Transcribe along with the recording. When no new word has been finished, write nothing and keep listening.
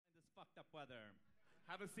weather.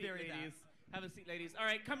 Have a seat, ladies. Have a seat, ladies. All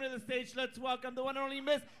right, coming to the stage, let's welcome the one and only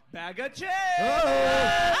Miss Baga Chipz.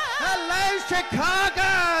 Oh. Hello,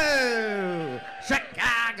 Chicago!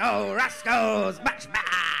 Chicago, Roscoe's, much back.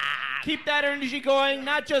 Keep that energy going,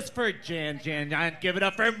 not just for Jan. Give it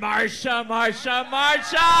up for Marcia.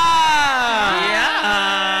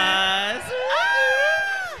 Yes.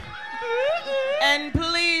 And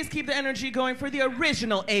please keep the energy going for the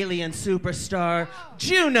original alien superstar,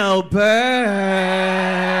 Juno Birch.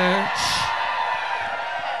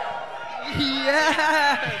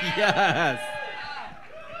 Yes.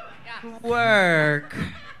 Work.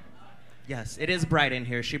 Yes, it is bright in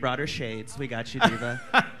here. She brought her shades. We got you, Diva.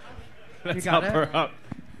 Let's help her up.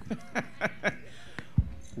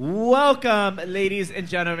 Welcome, ladies and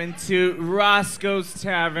gentlemen, to Roscoe's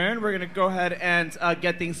Tavern. We're going to go ahead and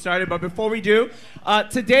get things started. But before we do,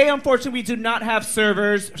 today, unfortunately, we do not have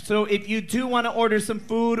servers. So if you do want to order some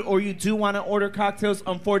food or you do want to order cocktails,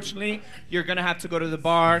 unfortunately, you're going to have to go to the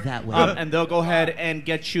bar. That way. And they'll go ahead and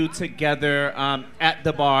get you together at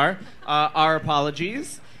the bar. Our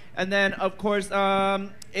apologies. And then, of course,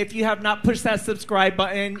 if you have not pushed that subscribe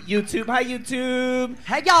button, YouTube, hi YouTube.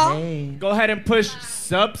 Hey y'all. Hey. Go ahead and push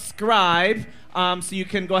subscribe so you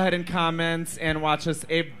can go ahead and comment and watch us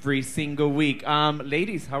every single week.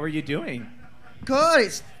 Ladies, how are you doing? Good.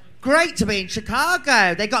 It's great to be in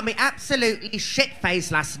Chicago. They got me absolutely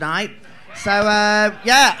shit-faced last night. So,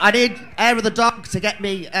 yeah, I need Air of the Dog to get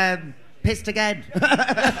me pissed again.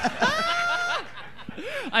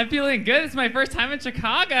 I'm feeling good. It's my first time in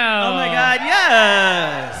Chicago. Oh my God,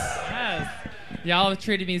 yes! Yes. Y'all have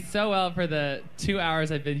treated me so well for the 2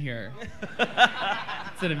 hours I've been here.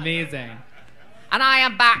 It's been amazing. And I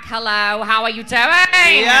am back. Hello. How are you doing?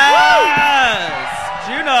 Yes!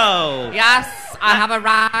 Juno! Yes, I have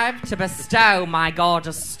arrived to bestow my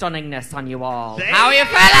gorgeous stunningness on you all. Thank How are you you.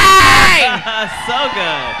 feeling? So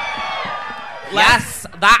good. Yes,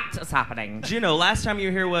 that is happening. Juno, last time you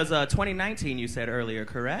were here was 2019, you said earlier,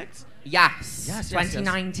 correct? Yes. Yes,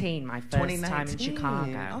 2019, my first time in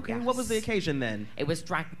Chicago. Okay, Yes. what was the occasion then? It was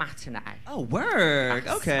drag matinee. Oh, word.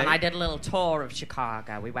 Yes. Okay. And I did a little tour of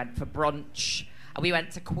Chicago. We went for brunch. We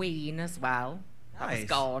went to Queen as well. That was Nice.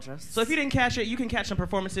 gorgeous. So if you didn't catch it, you can catch some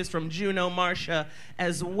performances from Juno, Marcia,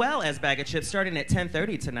 as well as Baga Chipz, starting at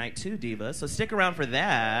 10:30 tonight too, Diva. So stick around for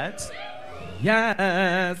that.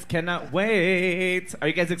 Yes, cannot wait. Are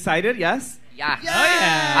you guys excited? Yes? Yes. Oh,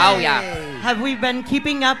 yeah. Oh, yeah. Have we been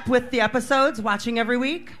keeping up with the episodes, watching every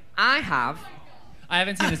week? I have. I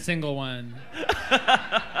haven't seen a single one.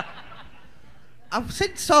 I've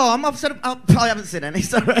seen some. I haven't seen any,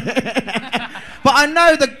 sorry. But I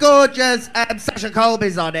know the gorgeous Sasha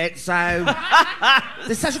Colby's on it, so...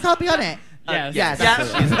 Is Sasha Colby on it? Yes.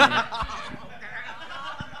 Yes. She's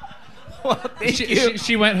Well, thank you.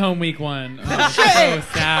 She went home week 1. Oh, Shit. so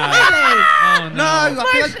sad. Really? Oh, no.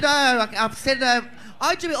 I've seen...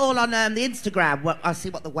 I do it all on the Instagram. I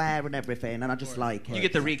see what they wear and everything, and I just like it. You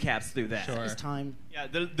get the recaps through that. Sure. It's time. Yeah,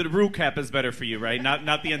 the recap is better for you, right?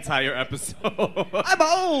 Not the entire episode. I'm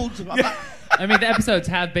old. I mean, the episodes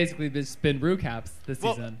have basically just been recaps this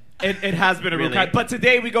Well, season. it has been a Really? recap, but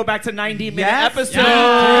today we go back to 90-minute Yes. episodes.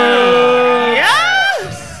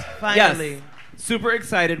 Yes! Finally. Yes. Super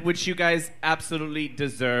excited, which you guys absolutely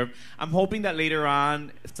deserve. I'm hoping that later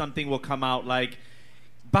on something will come out like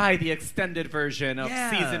buy the extended version of Yeah.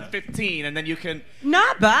 season 15, and then you can.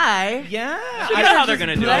 Not by. Yeah. I know how they're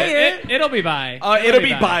gonna do it. It'll be by. It'll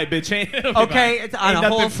be by, bitch. Ain't, Okay, it's on ain't a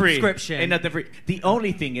nothing whole free. subscription. Ain't nothing free. The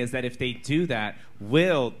only thing is that if they do that,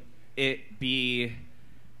 will it be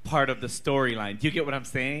part of the storyline? Do you get what I'm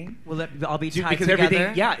saying? Will it all be tied Because together?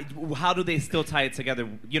 everything, yeah. How do they still tie it together?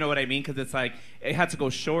 You know what I mean? Because it's like it had to go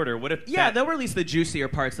shorter. What if? Yeah, that- they'll release the juicier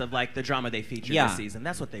parts of like the drama they featured Yeah. this season.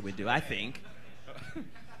 That's what they would do, I think.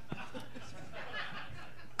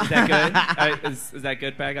 Is that good? Is that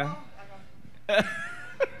good, Baga?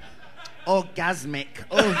 Orgasmic.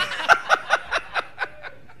 Oh.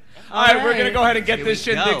 All right, we're gonna go ahead and get Here this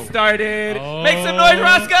we shindig go. started. Oh. Make some noise,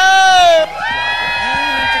 Roscoe!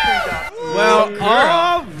 Well,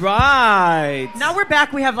 all right. Now we're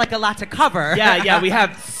back. We have like a lot to cover. Yeah, we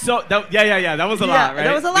have so. That was a lot, right?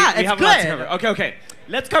 that was a lot. We It's have a lot to good. cover. Okay.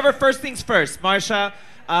 Let's cover first things first. Marcia,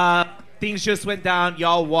 things just went down.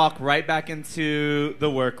 Y'all walk right back into the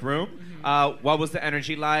workroom. What was the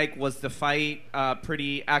energy like? Was the fight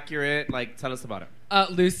pretty accurate? Like, tell us about it.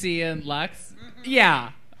 Lucy and Lex.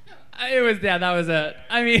 Yeah. It was, yeah, that was it.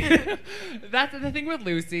 I mean, that's the thing with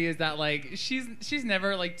Lucy is that, like, she's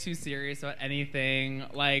never, like, too serious about anything.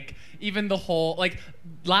 Like, even the whole, like,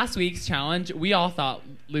 last week's challenge, we all thought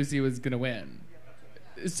Lucy was going to win.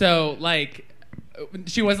 So, like,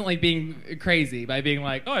 she wasn't like being crazy by being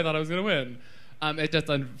like, oh, I thought I was gonna win. It's just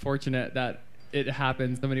unfortunate that it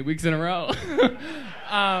happened so many weeks in a row.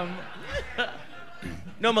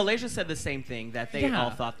 No, Malaysia said the same thing, that they Yeah.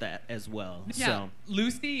 all thought that as well. Yeah, So.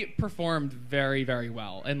 Lucy performed very, very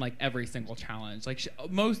well in like every single challenge. Like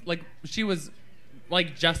she was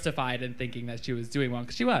like justified in thinking that she was doing well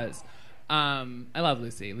because she was. I love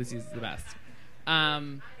Lucy. Lucy's the best.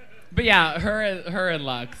 But yeah, her and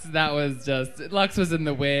Lux. That was just Lux was in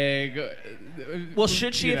the wig. Well,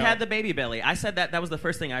 should she you have know. had the baby belly? I said that was the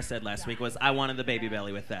first thing I said last week was I wanted the baby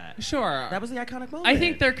belly with that. Sure. That was the iconic moment. I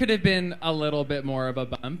think there could have been a little bit more of a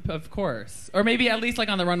bump, of course. Or maybe at least like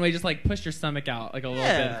on the runway, just like push your stomach out like a little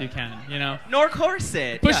bit if you can, you know? Nor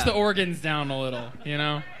corset. Push yeah. the organs down a little, you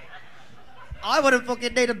know? I wouldn't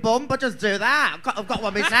fucking need a bump, but just do that. I've got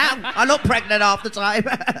one myself. I look pregnant half the time.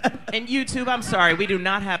 And YouTube, I'm sorry, we do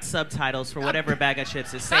not have subtitles for whatever Baga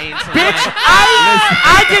Chipz is saying tonight. Bitch,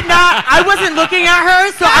 I did not. I wasn't looking at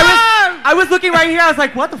her, so I was looking right here. I was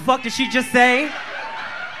like, what the fuck did she just say?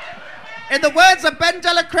 In the words of Ben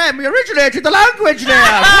Delacreme, we originated the language there.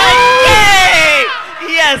 Yay!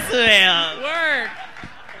 Yes, ma'am. Work!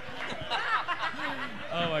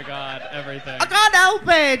 Oh my god, everything. I can't help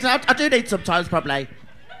it. I do need subtitles, probably.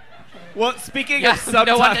 Well, speaking Yeah, of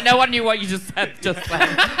subtitles, no one knew what you just said just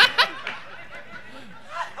then.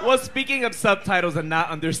 well, speaking of subtitles and not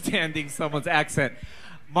understanding someone's accent,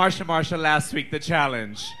 Marcia, last week the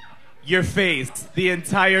challenge, your face the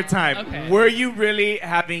entire time. Okay. Were you really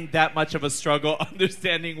having that much of a struggle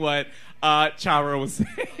understanding what Charo was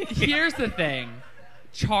saying? Here's the thing.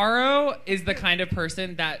 Charo is the kind of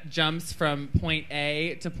person that jumps from point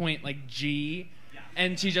A to point like G,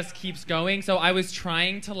 and she just keeps going. So I was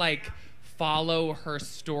trying to like follow her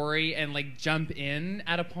story and like jump in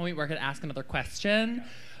at a point where I could ask another question.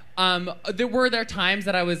 There were times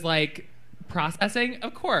that I was like processing,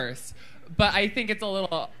 of course, but I think it's a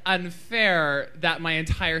little unfair that my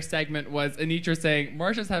entire segment was Anitra saying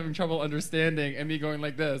Marcia's having trouble understanding and me going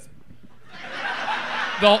like this.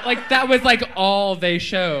 Like that was like all they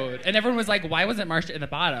showed, and everyone was like, "Why wasn't Marcia in the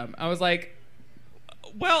bottom?" I was like,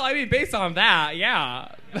 "Well, I mean, based on that,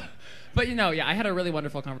 yeah." But you know, yeah, I had a really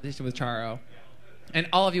wonderful conversation with Charo, and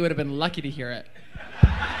all of you would have been lucky to hear it.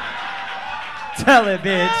 Tell it,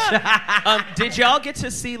 bitch. Did y'all get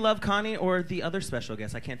to see Love Connie or the other special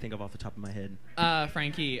guest? I can't think of off the top of my head.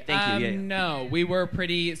 Frankie. Thank you, yeah. No, we were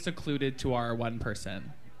pretty secluded to our one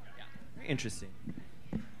person. Interesting.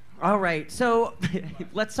 All right, so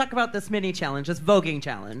let's talk about this mini challenge, this voguing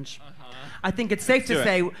challenge. I think it's safe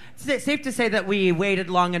to say that we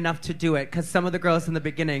waited long enough to do it because some of the girls in the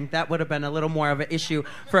beginning that would have been a little more of an issue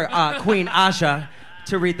for Queen Aja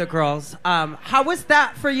to read the girls. How was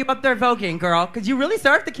that for you up there voguing, girl? Because you really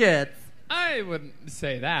served the kids. I wouldn't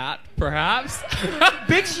say that, perhaps.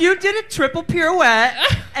 Bitch, you did a triple pirouette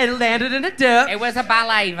and landed in a dip. It was a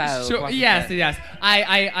ballet vogue. Sure, wasn't yes, it? yes.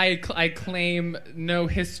 I claim no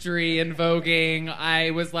history in voguing.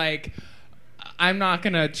 I was like, I'm not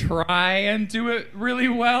gonna try and do it really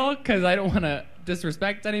well because I don't want to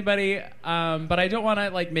disrespect anybody, but I don't want to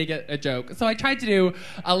like make it a joke. So I tried to do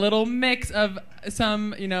a little mix of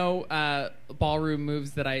some, ballroom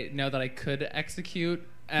moves that I know that I could execute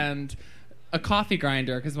and a coffee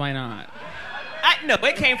grinder because why not? No,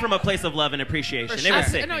 it came from a place of love and appreciation. Sure. It was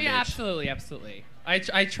sick. No, yeah, absolutely.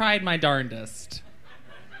 I tried my darndest.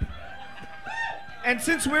 And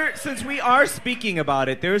since we are speaking about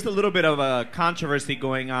it, there's a little bit of a controversy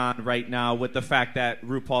going on right now with the fact that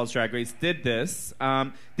RuPaul's Drag Race did this.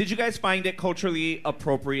 Did you guys find it culturally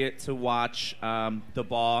appropriate to watch the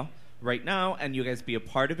ball right now and you guys be a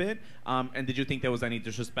part of it? And did you think there was any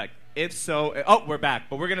disrespect? If so, we're back,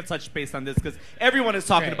 but we're gonna touch base on this because everyone is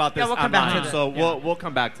talking about this Yeah, we'll come back to online, this. so Yeah. we'll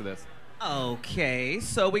come back to this. Okay,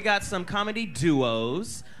 so we got some comedy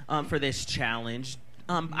duos for this challenge.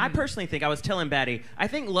 I personally think, I was telling Batty, I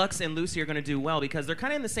think Lux and Lucy are going to do well because they're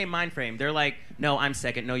kind of in the same mind frame. They're like, no, I'm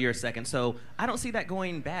second, no, you're second. So I don't see that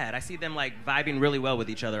going bad. I see them like vibing really well with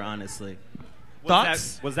each other, honestly.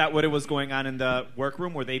 Thoughts? Was that what it was going on in the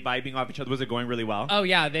workroom? Were they vibing off each other? Was it going really well? Oh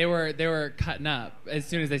yeah, they were cutting up as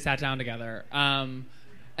soon as they sat down together. And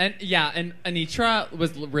Anitra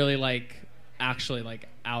was really like actually like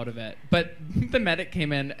out of it. But the medic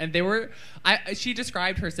came in and she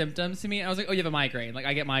described her symptoms to me and I was like, oh, you have a migraine. Like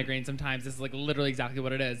I get migraines sometimes. This is like literally exactly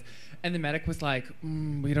what it is. And the medic was like,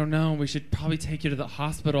 we don't know. We should probably take you to the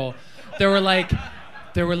hospital. They were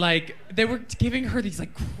giving her these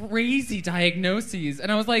like crazy diagnoses.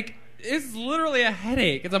 And I was like, it's literally a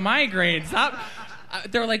headache. It's a migraine. Stop.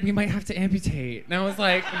 They were like, we might have to amputate. And I was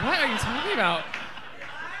like, what are you talking about?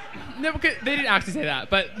 No, because they didn't actually say that.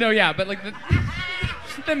 But no, yeah. But like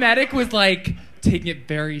the medic was like taking it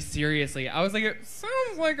very seriously. I was like, it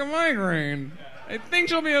sounds like a migraine. I think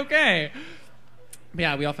she'll be okay. But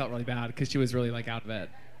yeah, we all felt really bad because she was really like out of it.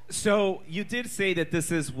 So you did say that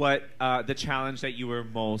this is what the challenge that you were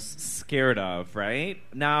most scared of, right?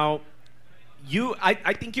 Now,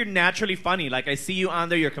 I think you're naturally funny. Like, I see you on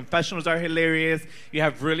there. Your confessionals are hilarious. You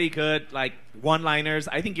have really good, like, one-liners.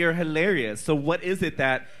 I think you're hilarious. So what is it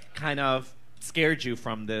that kind of scared you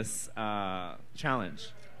from this challenge?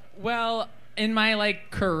 Well, in my,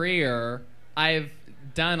 like, career, I've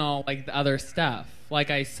done all, like, the other stuff.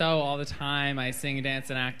 Like, I sew all the time. I sing,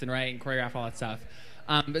 dance, and act, and write, and choreograph, all that stuff.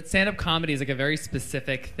 But stand-up comedy is, like, a very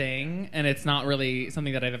specific thing, and it's not really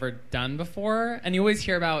something that I've ever done before. And you always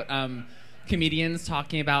hear about comedians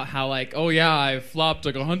talking about how, like, oh yeah, I flopped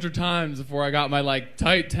like 100 times before I got my like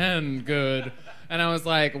tight 10 good, and I was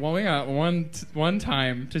like, well, we got one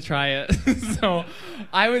time to try it. So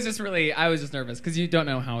I was just nervous because you don't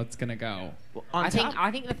know how it's gonna go. Well, I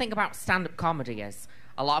think the thing about stand-up comedy is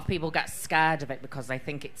a lot of people get scared of it because they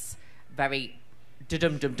think it's very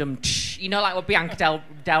dum-dum-dum. You know, like what Bianca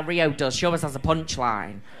Del Rio does. She always has a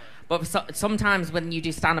punchline. But sometimes when you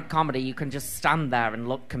do stand-up comedy, you can just stand there and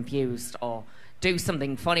look confused or do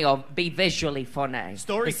something funny or be visually funny.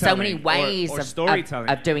 Storytelling. There's so many ways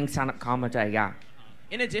of doing stand-up comedy, yeah.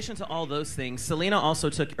 In addition to all those things, Selena also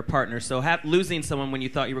took your partner, so losing someone when you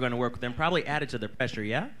thought you were going to work with them probably added to the pressure,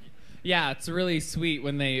 yeah? Yeah, it's really sweet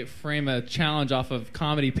when they frame a challenge off of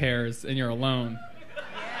comedy pairs and you're alone.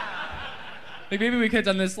 Like, maybe we could have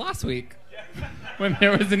done this last week when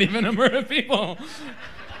there wasn't even a number of people.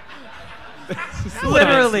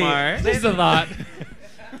 Literally. Just a thought.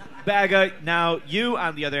 Baga, now you,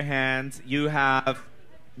 on the other hand, you have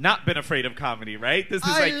not been afraid of comedy, right? This is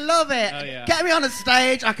I like love it. Oh, yeah. Get me on a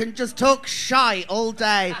stage. I can just talk shite all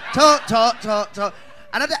day. Talk.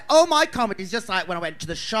 And all my comedy is just like when I went to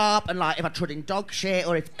the shop and like if I trod in dog shit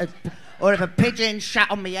or if a pigeon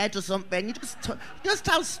shat on my head or something. You just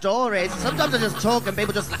tell stories. Sometimes I just talk and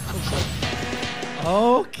people just like,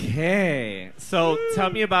 Okay. So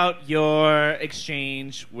tell me about your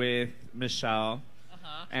exchange with Michelle.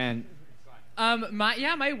 And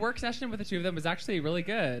my work session with the two of them was actually really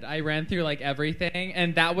good. I ran through like everything,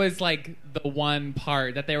 and that was like the one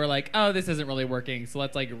part that they were like, oh, this isn't really working, so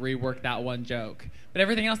let's like rework that one joke. But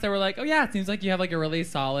everything else they were like, oh yeah, it seems like you have like a really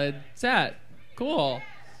solid set. Cool.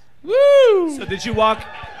 Woo! So did you walk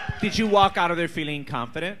out of there feeling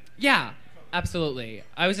confident? Yeah, absolutely.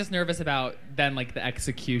 I was just nervous about then like the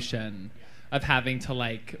execution of having to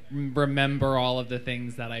like remember all of the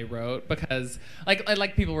things that I wrote, because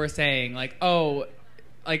like people were saying like, oh,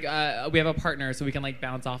 like we have a partner so we can like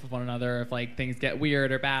bounce off of one another if like things get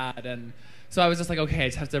weird or bad. And so I was just like, okay, I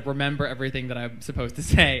just have to remember everything that I'm supposed to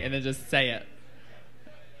say and then just say it.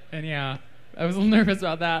 And yeah, I was a little nervous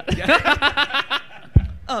about that.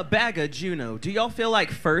 Baga Juno, do y'all feel like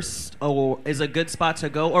first is a good spot to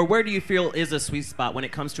go, or where do you feel is a sweet spot when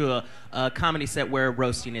it comes to a comedy set where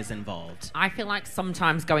roasting is involved? I feel like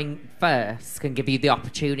sometimes going first can give you the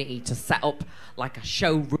opportunity to set up like a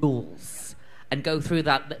show rules and go through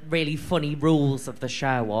that really funny rules of the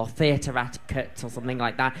show or theatre etiquette or something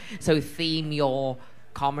like that. So theme your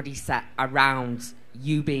comedy set around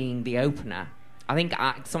you being the opener. I think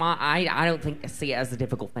I don't think I see it as a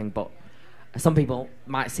difficult thing, but some people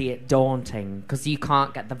might see it daunting because you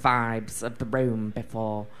can't get the vibes of the room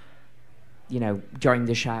before, during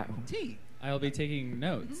the show. I'll be taking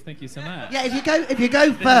notes. Thank you so much. yeah. If you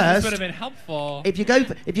go first, this would have been helpful. If you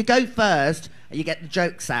go first, you get the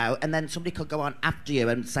jokes out, and then somebody could go on after you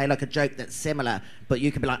and say like a joke that's similar, but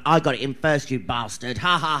you could be like, "I got it in first, you bastard!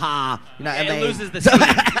 Ha ha ha!" You know what I mean? It loses the steam.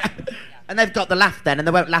 And they've got the laugh then, and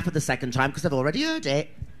they won't laugh at the second time because they've already heard it.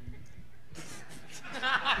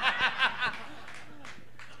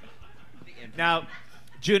 Now,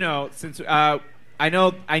 Juno, since I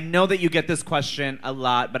know that you get this question a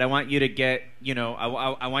lot, but I want you to get, I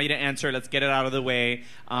want you to answer. Let's get it out of the way.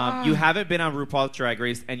 You haven't been on RuPaul's Drag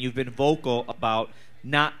Race, and you've been vocal about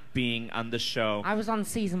not being on the show. I was on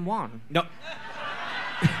season 1. No.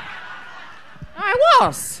 I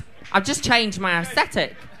was. I've just changed my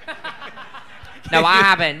aesthetic. No, I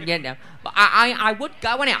haven't. But I would go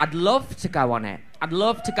on it. I'd love to go on it. I'd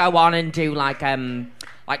love to go on and do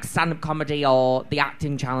like stand-up comedy or the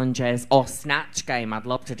acting challenges or Snatch Game. I'd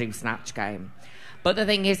love to do Snatch Game. But the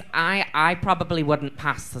thing is, I probably wouldn't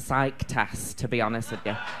pass the psych test, to be honest with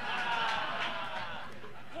you.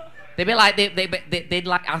 They'd be like, they'd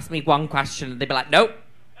like ask me one question, and they'd be like, nope.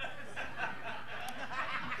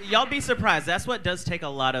 Y'all be surprised. That's what does take a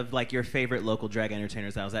lot of like your favorite local drag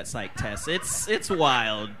entertainers out, is that psych test. It's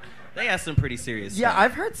wild. They asked some pretty serious Yeah, stuff.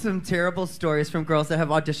 I've heard some terrible stories from girls that have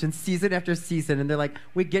auditioned season after season, and they're like,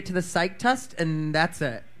 we get to the psych test, and that's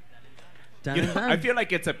it. Done You and know, done. I feel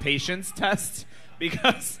like it's a patience test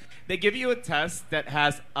because they give you a test that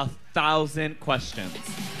has 1,000 questions.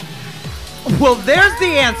 Well, there's the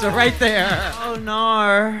answer right there. Oh,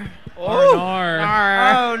 no. Oh,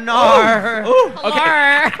 Oh, no.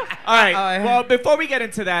 Okay. All right. Oh, Well, before we get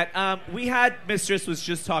into that, we had Mistress was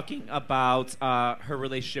just talking about her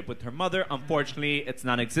relationship with her mother. Unfortunately, it's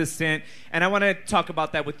non-existent, and I want to talk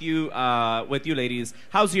about that with you ladies.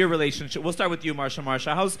 How's your relationship? We'll start with you, Marcia.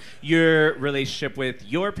 How's your relationship with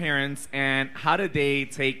your parents, and how did they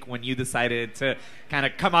take when you decided to kind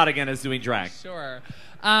of come out again as doing drag? Sure.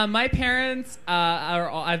 My parents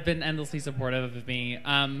I've been endlessly supportive of me.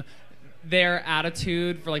 Their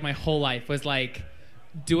attitude for like my whole life was like,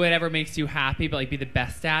 do whatever makes you happy, but like be the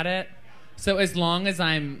best at it. So as long as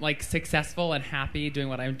I'm like successful and happy doing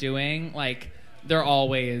what I'm doing, like they're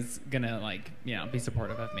always gonna like, you know, be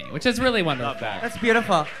supportive of me, which is really wonderful. Love that. That's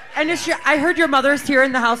beautiful. And I heard your mother's here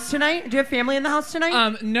in the house tonight. Do you have family in the house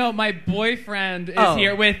tonight? No, my boyfriend is Oh.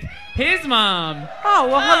 here with his mom. Oh,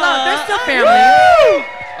 well, hello. There's still family.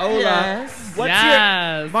 Hola. Yes. What's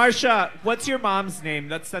Yes. your Marcia? What's your mom's name?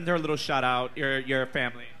 Let's send her a little shout out. Your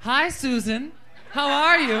family. Hi, Susan. How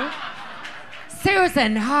are you?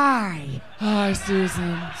 Susan, hi. Hi,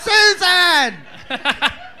 Susan. Susan!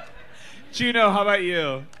 Juno, how about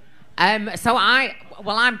you? I'm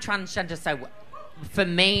transgender, so for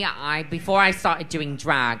me, before I started doing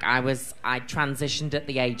drag, I transitioned at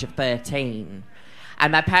the age of 13.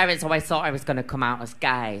 And my parents always thought I was going to come out as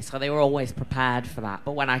gay, so they were always prepared for that.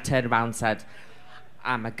 But when I turned around and said,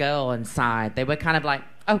 I'm a girl inside, they were kind of like,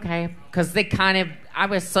 okay. Because I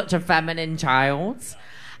was such a feminine child.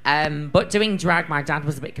 But doing drag, my dad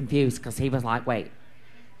was a bit confused because he was like, wait,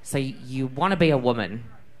 so you want to be a woman,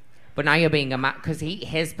 but now you're being a man? Because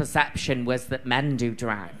his perception was that men do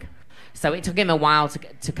drag. So it took him a while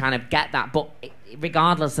to kind of get that, but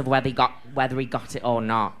regardless of whether he got it or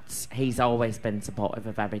not, he's always been supportive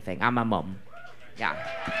of everything. I'm a mum. Yeah.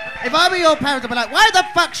 If I were your parents, I'd be like, why the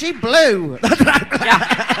fuck she blue?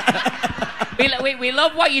 Yeah. we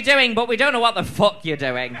love what you're doing, but we don't know what the fuck you're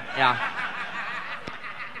doing. Yeah.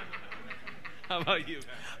 How about you?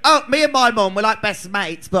 Oh, me and my mum were like best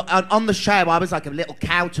mates, but on the show I was like a little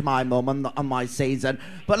cow to my mum on my season.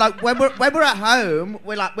 But like when we're at home,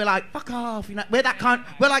 we're like fuck off, you know. We're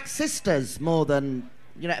like sisters more than,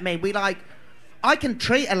 you know what I mean. I can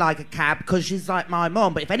treat her like a cab because she's like my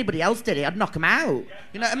mum, but if anybody else did it, I'd knock them out.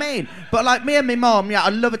 You know what I mean? But like me and my mum, yeah, I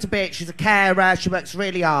love her to bits. She's a carer. She works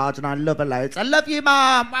really hard, and I love her loads. I love you,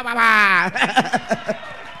 mum. Wah, wah, wah.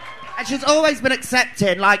 And she's always been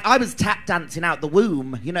accepting. Like, I was tap dancing out the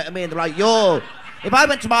womb. You know what I mean? They're like, if I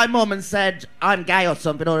went to my mum and said, I'm gay or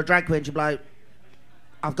something, or a drag queen, she'd be like,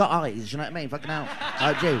 I've got eyes. You know what I mean? Fucking hell.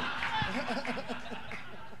 I do.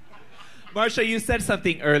 Marcia, you said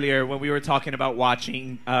something earlier when we were talking about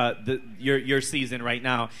watching your season right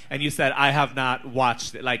now, and you said, I have not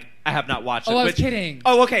watched it. Like, I have not watched it. Oh, I was kidding.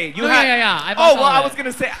 Oh, okay. You Oh, have. yeah. I've Oh, watched well, all I of was it.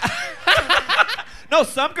 going to say. No,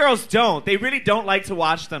 some girls don't. They really don't like to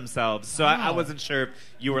watch themselves. So I wasn't sure if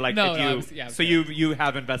you were like, No, if no, you. I was- yeah, so okay. you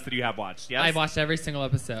have invested. You have watched. Yes. I've watched every single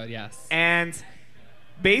episode, yes. And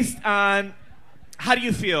based on, how do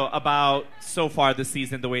you feel about so far this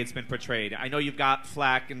season, the way it's been portrayed? I know you've got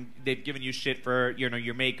flack and they've given you shit for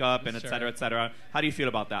your makeup and et Sure. cetera, et cetera. How do you feel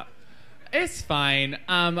about that? It's fine.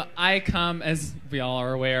 I come, as we all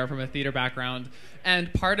are aware, from a theater background,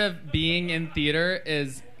 and part of being in theater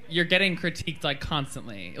is you're getting critiqued like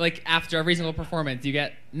constantly. Like after every single performance, you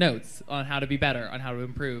get notes on how to be better, on how to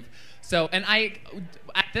improve. So, and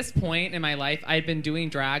at this point in my life, I've been doing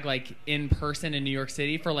drag like in person in New York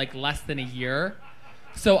City for like less than a year.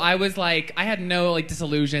 So I was like, I had no like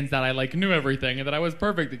disillusions that I like knew everything and that I was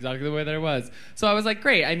perfect exactly the way that I was. So I was like,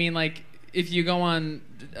 great. I mean, like if you go on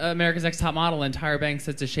America's Next Top Model and Tyra Banks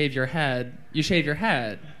says to shave your head, you shave your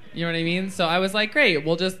head. You know what I mean? So I was like, great,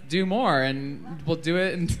 we'll just do more and we'll do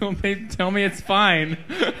it until they tell me it's fine.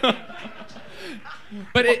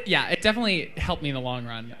 But it definitely helped me in the long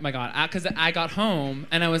run. Oh my God, because I got home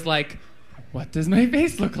and I was like, what does my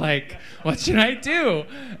face look like? What should I do?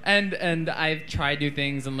 And I've tried new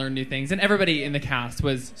things and learned new things. And everybody in the cast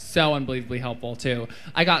was so unbelievably helpful too.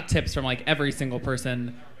 I got tips from like every single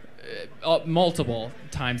person multiple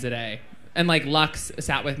times a day. And like Lux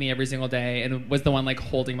sat with me every single day and was the one like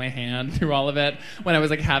holding my hand through all of it when I was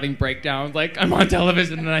like having breakdowns. Like I'm on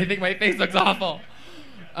television and I think my face looks awful.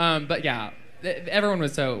 But yeah, everyone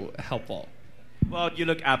was so helpful. Well, you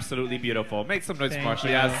look absolutely beautiful. Make some noise, Thank Marcia.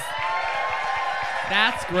 you. Yes.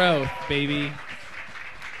 That's growth, baby.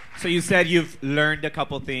 So you said you've learned a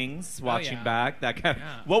couple things watching yeah. back. That kind of,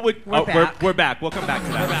 Yeah. what would back. we're back. We'll come back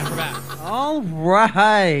to that. We're back. All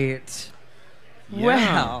right. Yeah.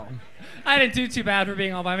 Well. I didn't do too bad for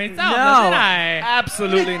being all by myself, No. did I?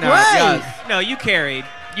 Absolutely not. Great. Yes. No, you carried.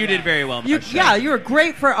 You did very well, Marcia. Yeah, you were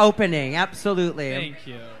great for opening. Absolutely. Thank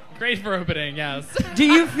you. Great for opening, yes. Do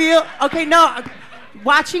you feel okay? No,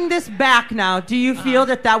 watching this back now, do you feel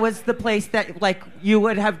that was the place that like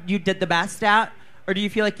you did the best at, or do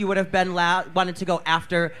you feel like you would have been wanted to go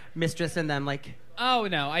after Mistress and them like? Oh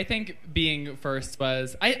no, I think being first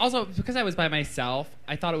was because I was by myself,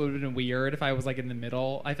 I thought it would have been weird if I was like in the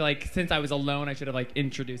middle. I feel like since I was alone, I should have like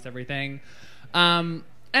introduced everything. And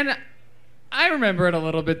I remember it a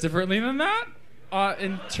little bit differently than that.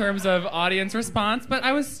 In terms of audience response, but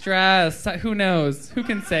I was stressed. Who knows? Who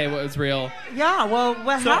can say what was real? Yeah, well,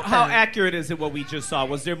 what So happened? how accurate is it what we just saw?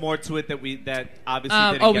 Was there more to it that obviously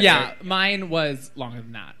didn't Oh get yeah, there? mine was longer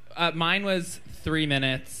than that. Mine was 3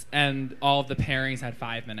 minutes, and all of the pairings had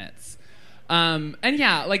 5 minutes. And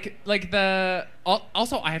yeah,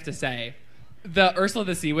 also I have to say, the Ursula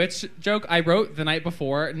the Sea Witch joke I wrote the night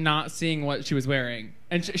before, not seeing what she was wearing,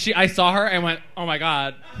 and I saw her and went, oh my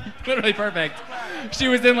god, literally perfect.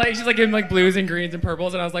 She's in blues and greens and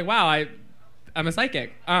purples, and I was like, wow, I'm a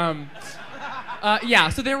psychic. Yeah,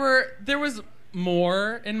 so there was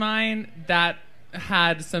more in mine that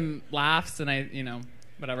had some laughs, and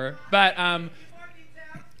whatever. But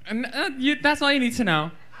that's all you need to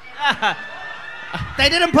know. They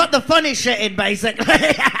didn't put the funny shit in, basically.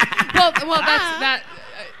 well, that's that.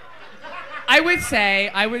 I would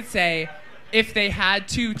say, if they had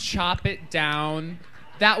to chop it down,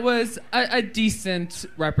 that was a decent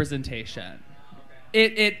representation.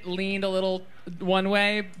 It leaned a little one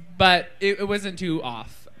way, but it wasn't too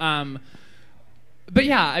off. But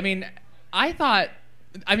yeah,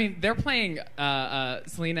 they're playing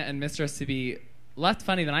Selena and Mistress to be less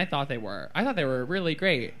funny than I thought they were. I thought they were really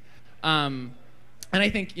great. And I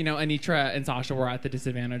think, Anitra and Sasha were at the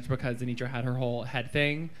disadvantage because Anitra had her whole head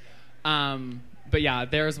thing. But yeah,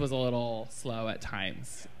 theirs was a little slow at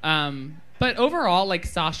times. But overall,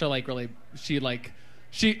 Sasha, I think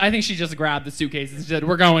she just grabbed the suitcase and said,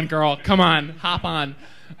 "We're going, girl. Come on, hop on."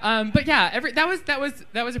 But yeah,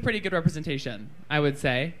 that was a pretty good representation, I would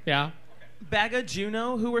say. Yeah. Baga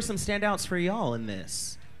Juno, who were some standouts for y'all in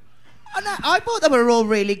this? I thought they were all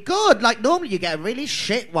really good. Normally you get a really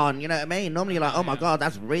shit one, you know what I mean? Normally you're like, oh my god,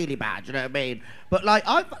 that's really bad, you know what I mean? But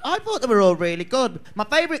I thought they were all really good. My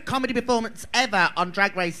favourite comedy performance ever on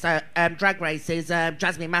Drag Race is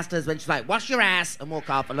Jasmine Masters when she's like, wash your ass, and walk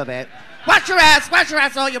off. I love it. Wash your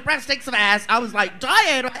ass, all your breast stinks of ass. I was like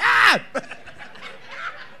dying.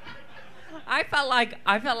 I felt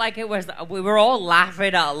like it was. We were all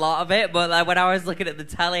laughing at a lot of it, but when I was looking at the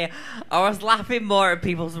telly, I was laughing more at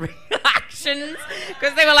people's reactions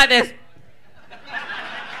because they were like this.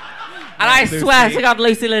 And I swear to God,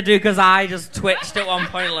 Lucy LaDuca's eye just twitched at one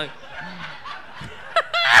point, like.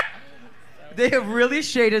 They have really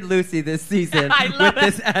shaded Lucy this season with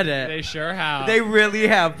this edit. They sure have. They really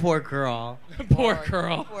have. Poor girl. Poor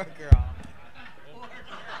girl. Poor girl.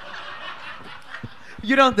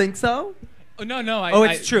 You don't think so? No.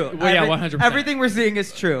 It's true. Well, yeah, 100%. Everything we're seeing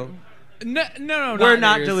is true. No. We're not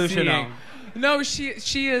not you're delusional. seeing. No, she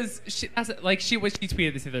is. She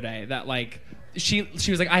tweeted this the other day that she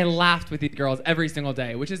was like, I laughed with these girls every single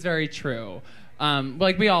day, which is very true.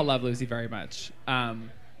 We all love Lucy very much.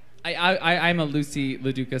 I'm a Lucy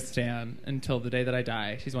LaDuca stan until the day that I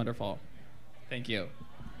die. She's wonderful. Thank you.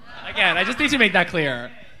 Again, I just need to make that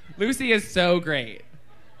clear. Lucy is so great.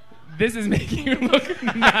 This is making you look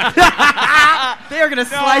nuts. They are going to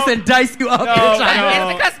slice and dice you up.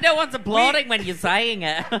 It's because no one's applauding when you're saying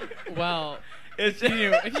it. Well, if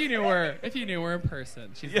you knew her in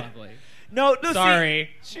person, she's lovely. No, Lucy,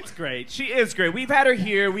 sorry. She's great. She is great. We've had her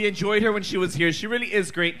here. We enjoyed her when she was here. She really is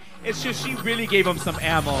great. It's just she really gave them some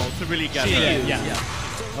ammo to really get her. Yeah.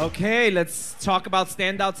 Okay, let's talk about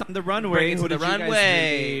standouts on the runway. Who did you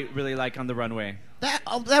guys really like on the runway?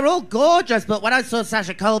 They're all gorgeous, but when I saw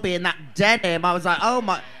Sasha Colby in that denim, I was like, oh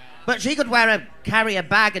my. But she could carry a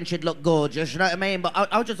bag and she'd look gorgeous, you know what I mean? But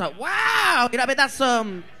I was just like, wow, you know what I mean? That's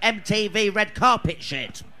some MTV red carpet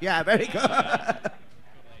shit. Yeah, very good.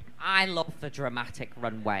 I love the dramatic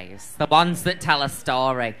runways, the ones that tell a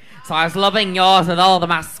story. So I was loving yours with all the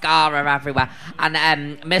mascara everywhere,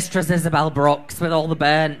 and Mistress Isabel Brooks with all the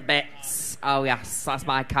burnt bits. Oh yes, that's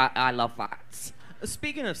my cat. I love that.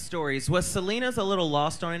 Speaking of stories, was Selena's a little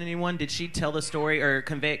lost on anyone? Did she tell the story or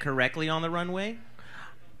convey it correctly on the runway?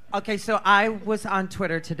 Okay, so I was on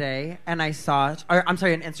Twitter today, and I saw, or I'm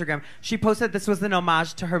sorry, on Instagram. She posted this was an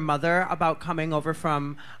homage to her mother about coming over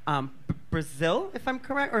from Brazil, if I'm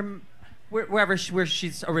correct, or where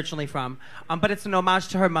she's originally from. But it's an homage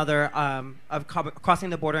to her mother of crossing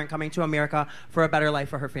the border and coming to America for a better life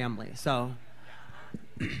for her family. So.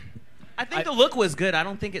 I think the look was good. I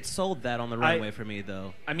don't think it sold that on the runway for me,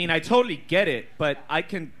 though. I mean, I totally get it, but I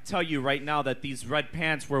can tell you right now that these red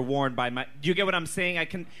pants were worn by my... Do you get what I'm saying?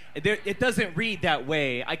 It doesn't read that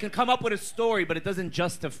way. I can come up with a story, but it doesn't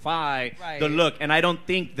justify the look. And I don't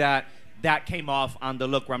think that came off on the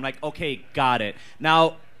look where I'm like, okay, got it.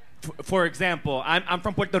 Now... For example, I'm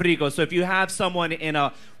from Puerto Rico, so if you have someone in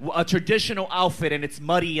a traditional outfit and it's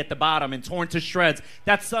muddy at the bottom and torn to shreds,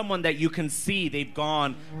 that's someone that you can see they've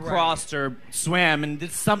gone, crossed or swam and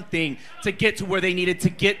did something to get to where they needed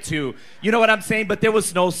to get to. You know what I'm saying? But there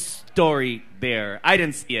was no story there. I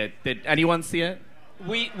didn't see it. Did anyone see it?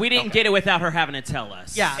 We didn't get it without her having to tell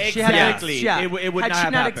us. Yeah, exactly. It would had not she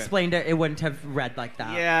have not happened. explained it, it wouldn't have read like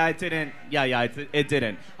that. Yeah, it didn't. It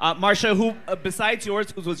didn't. Marcia, who besides yours,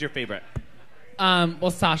 who was your favorite? Well,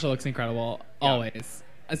 Sasha looks incredible always.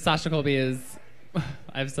 Sasha Colby is.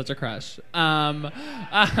 I have such a crush. But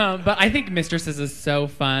I think Mistresses is so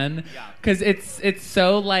fun because it's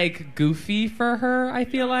so like goofy for her. I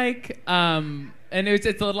feel like. And it's a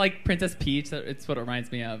little like Princess Peach. It's what it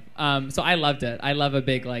reminds me of. So I loved it. I love a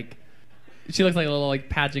big like. She looks like a little like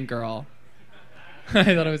pageant girl. I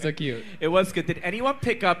thought it was so cute. It was good. Did anyone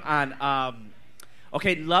pick up on?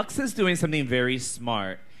 Okay, Lux is doing something very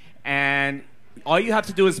smart, and all you have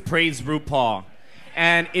to do is praise RuPaul.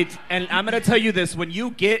 And I'm gonna tell you this: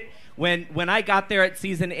 when I got there at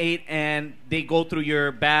season 8 and they go through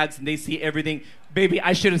your bags and they see everything. Baby,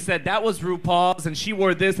 I should have said that was RuPaul's and she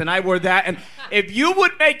wore this and I wore that. And if you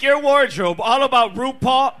would make your wardrobe all about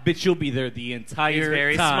RuPaul, bitch, you'll be there the entire He's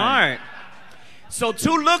very time. smart. So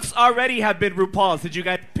 2 looks already have been RuPaul's. Did you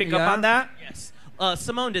guys pick up on that? Yes.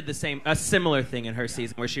 Simone did a similar thing in her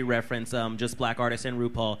season where she referenced just black artists and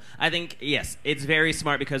RuPaul. I think, yes, it's very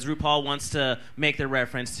smart because RuPaul wants to make the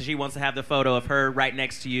reference. She wants to have the photo of her right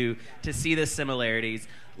next to you to see the similarities.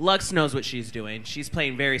 Lux knows what she's doing. She's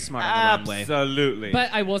playing very smart on the runway. Absolutely.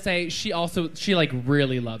 But I will say she like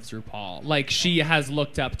really loves RuPaul. Like she has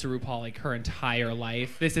looked up to RuPaul like her entire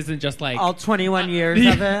life. This isn't just like all 21 years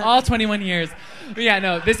of it. All 21 years. But yeah,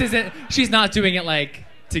 no, this isn't. She's not doing it like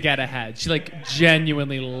to get ahead. She like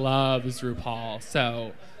genuinely loves RuPaul.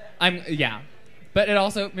 So but it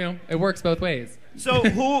also it works both ways. So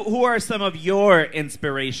who are some of your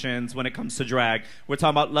inspirations when it comes to drag? We're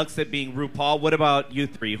talking about Luxit being RuPaul. What about you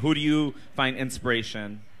 3? Who do you find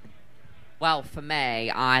inspiration? Well, for me,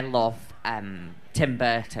 I love Tim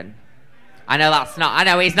Burton. I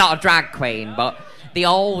know he's not a drag queen, but the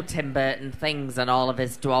old Tim Burton things and all of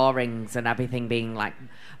his drawings and everything being like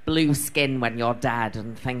blue skin when you're dead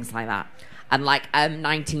and things like that. And like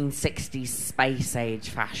 1960s space age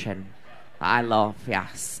fashion. I love,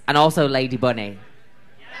 yes. And also Lady Bunny.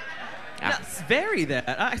 Yes, very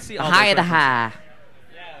that. I see all Higher the those hair.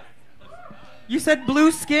 You said blue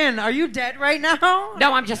skin. Are you dead right now?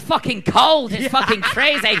 No, I'm just fucking cold. It's fucking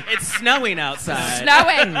crazy. It's snowing outside.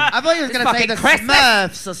 Snowing. I thought you were going to say the Christmas.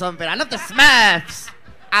 Smurfs or something. I love the Smurfs.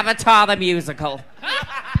 Avatar the musical.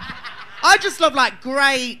 I just love like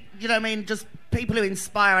great, you know what I mean, just people who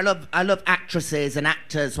inspire. I love actresses and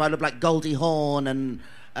actors. So I love like Goldie Hawn and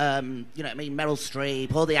you know what I mean, Meryl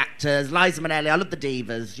Streep, all the actors, Liza Minnelli. I love the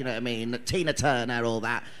divas, you know what I mean, Tina Turner, all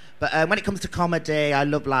that. But when it comes to comedy, I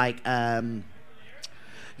love like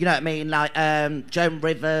you know what I mean, like Joan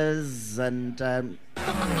Rivers and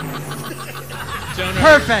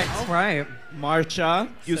Perfect. Right. Marcia,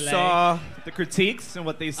 you Soleil. saw the critiques and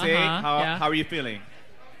what they say. How are you feeling?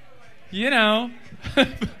 I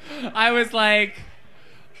was like,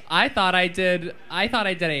 I thought I did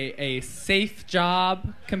a safe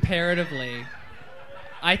job comparatively.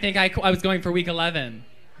 I think I was going for week 11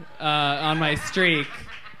 on my streak.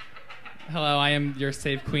 Hello, I am your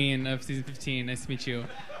safe queen of season 15. Nice to meet you.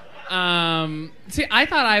 See, I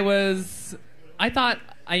thought I was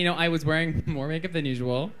wearing more makeup than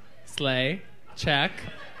usual. Slay, check.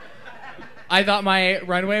 I thought my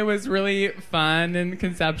runway was really fun and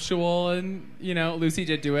conceptual, and Lucy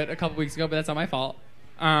did do it a couple weeks ago, but that's not my fault.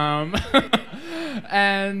 And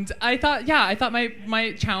I thought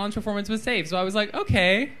my challenge performance was safe, so I was like,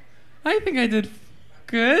 okay, I think I did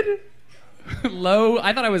good.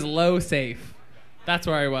 I thought I was low safe. That's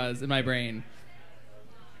where I was in my brain.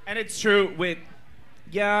 And it's true with,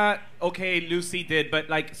 okay, Lucy did, but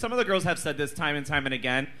like some of the girls have said this time and time and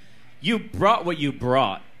again. You brought what you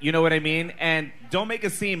brought. You know what I mean? And don't make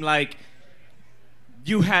it seem like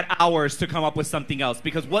you had hours to come up with something else?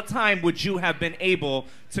 Because what time would you have been able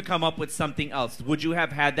to come up with something else? Would you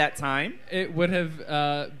have had that time? It would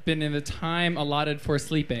have been in the time allotted for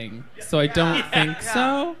sleeping, so I don't think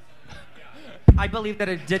so. I believe that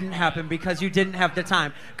it didn't happen because you didn't have the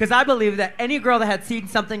time. Because I believe that any girl that had seen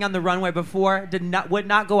something on the runway before would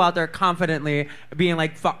not go out there confidently being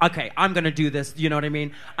like, okay, I'm going to do this. You know what I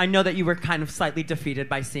mean? I know that you were kind of slightly defeated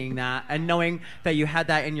by seeing that and knowing that you had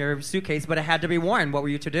that in your suitcase, but it had to be worn. What were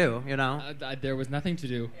you to do, you know? There was nothing to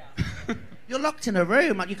do. Yeah. You're locked in a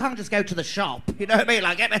room. Like, you can't just go to the shop. You know what I mean?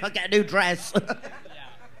 Like, get a new dress.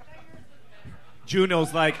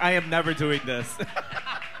 Juno's like, I am never doing this.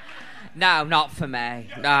 No, not for me.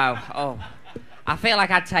 No. Oh. I feel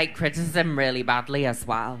like I'd take criticism really badly as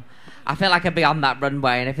well. I feel like I'd be on that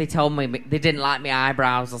runway, and if they told me they didn't like my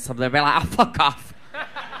eyebrows or something, they'd be like, oh, fuck off.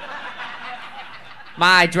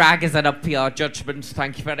 My drag isn't up for your judgment,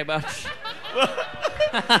 thank you very much.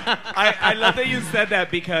 I love that you said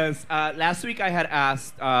that because last week I had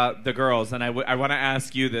asked the girls, and I want to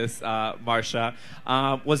ask you this, Marcia.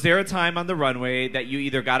 Was there a time on the runway that you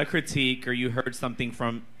either got a critique or you heard something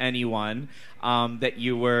from anyone that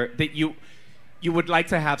you would like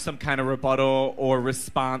to have some kind of rebuttal or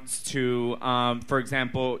response to? For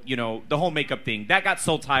example, you know, the whole makeup thing that got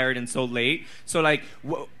so tired and so late. So like,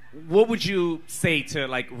 what would you say to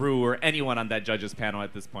like Ru or anyone on that judges panel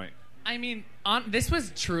at this point? I mean, this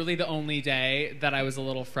was truly the only day that I was a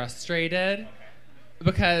little frustrated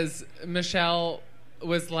because Michelle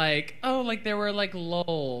was like, oh, like there were like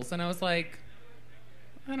lulls. And I was like,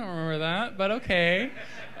 I don't remember that, but okay.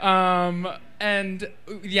 And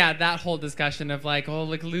yeah, that whole discussion of like, oh,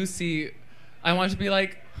 like Lucy, I wanted to be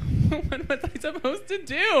like, what was I supposed to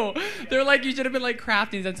do? They're like, you should have been like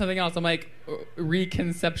crafty and done something else. I'm like,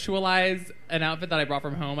 reconceptualize an outfit that I brought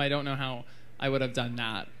from home. I don't know how I would have done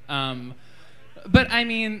that. But I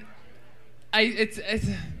mean, it's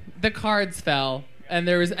the cards fell, and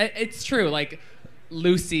there was. It's true. Like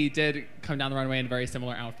Lucy did come down the runway in a very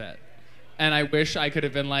similar outfit, and I wish I could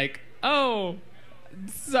have been like, oh,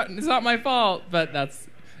 it's not my fault. But that's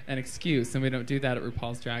an excuse, and we don't do that at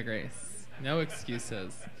RuPaul's Drag Race. No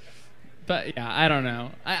excuses. But yeah, I don't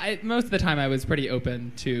know. I most of the time I was pretty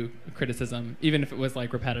open to criticism, even if it was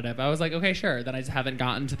like repetitive. I was like, okay, sure. Then I just haven't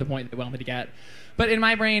gotten to the point they want me to get. But in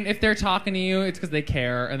my brain, if they're talking to you, it's because they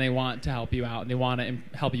care and they want to help you out and they want to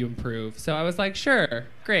help you improve. So I was like, sure,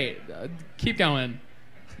 great, keep going.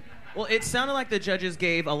 Well, it sounded like the judges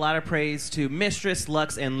gave a lot of praise to Mistress,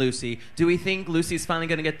 Luxe, and Lucy. Do we think Lucy's finally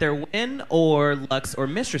going to get their win, or Luxe or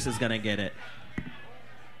Mistress is going to get it?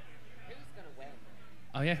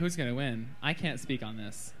 Oh yeah, who's gonna win? I can't speak on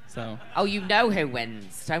this, so. Oh, you know who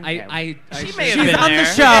wins, don't you? She may have She's been on there.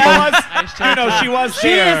 the show. Juno, she was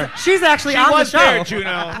there. She's actually She on the was show. there,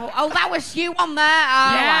 Juno. Oh, that was you on there?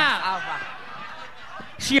 Oh, Yeah. right.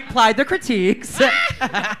 She applied the critiques. Oh,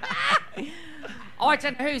 I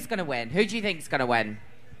don't know who's gonna win. Who do you think's gonna win?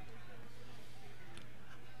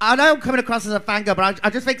 I know I'm coming across as a fangirl, but I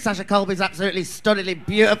just think Sasha Colby's absolutely stunningly,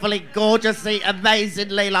 beautifully, gorgeously,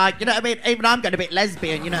 amazingly, like, you know what I mean? Even I'm getting a bit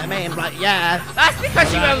lesbian, you know what I mean? Like, yeah. That's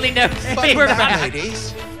because you only know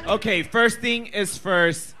Ladies. Okay, first thing is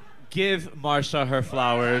first. Give Marcia her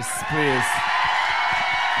flowers, please.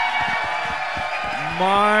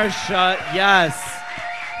 Marcia, yes.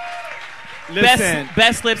 Listen.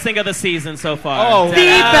 Best lip sync of the season so far. Oh, The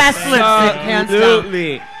best lip sync, hands down.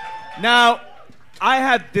 absolutely. Now, I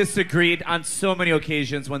have disagreed on so many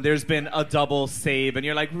occasions when there's been a double save, and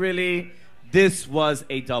you're like, really? This was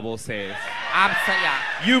a double save.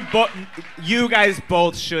 Absolutely. You guys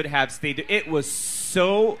both should have stayed. It was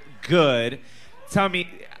so good. Tell me,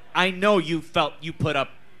 I know you felt you put up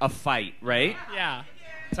a fight, right? Yeah.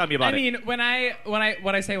 Tell me about it. I mean, when I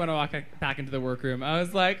walked back into the workroom, I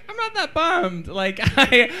was like, I'm not that bummed. Like,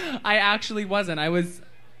 I actually wasn't.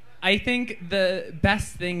 I think the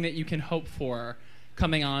best thing that you can hope for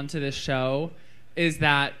coming on to this show is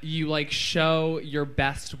that you like show your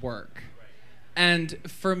best work. And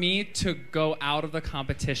for me to go out of the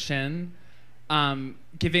competition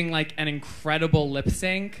giving like an incredible lip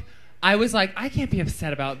sync, I was like, I can't be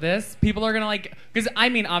upset about this. People are gonna like, because I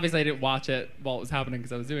mean, obviously I didn't watch it while it was happening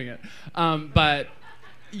because I was doing it, but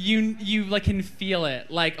you like can feel it.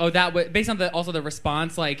 Like, oh, that was based on the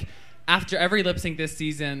response. Like after every lip sync this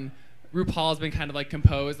season, RuPaul's been kind of like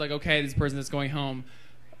composed, like, okay, this person is going home.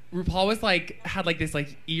 RuPaul was like, had like this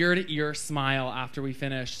like ear to ear smile after we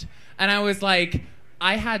finished. And I was like,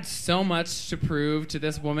 I had so much to prove to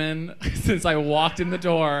this woman since I walked in the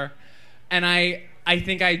door. And I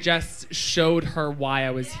think I just showed her why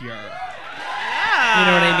I was here. Yeah. You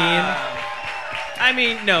know what I mean? I I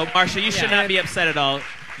mean, no, Marcia, you should not be upset at all.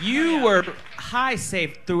 You were high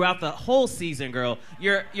safe throughout the whole season, girl.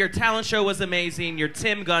 Your talent show was amazing. Your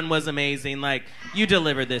Tim Gunn was amazing. Like, you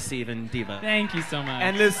delivered this season, Diva. Thank you so much.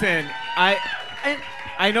 And listen,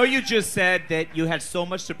 I know you just said that you had so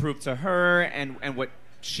much to prove to her and what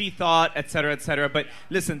she thought, et cetera, but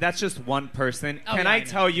listen, that's just one person. Can I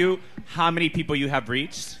tell you how many people you have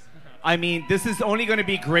reached? I mean, this is only going to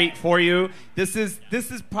be great for you. This is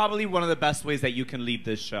probably one of the best ways that you can leave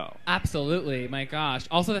this show. Absolutely, my gosh.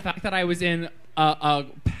 Also, the fact that I was in a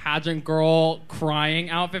pageant girl crying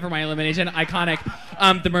outfit for my elimination, iconic.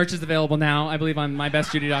 The merch is available now, I believe, on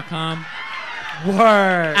mybestjudy.com.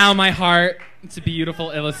 Word. Ow, my heart. It's a beautiful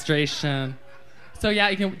illustration. So yeah,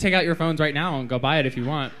 you can take out your phones right now and go buy it if you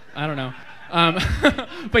want. I don't know.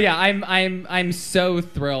 But yeah, I'm so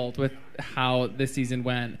thrilled with how this season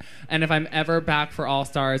went. And if I'm ever back for All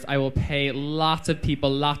Stars, I will pay lots of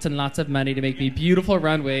people lots and lots of money to make me beautiful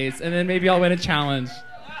runways, and then maybe I'll win a challenge.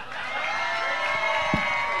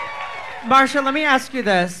 Marcia, let me ask you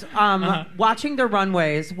this. Watching the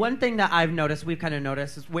runways, one thing that I've noticed, we've kind of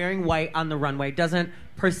noticed, is wearing white on the runway doesn't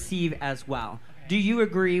perceive as well. Do you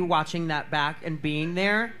agree watching that back and being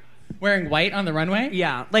there? Wearing white on the runway?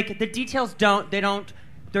 Yeah. Like, the details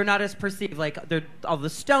they're not as perceived. Like, all the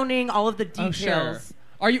stoning, all of the details.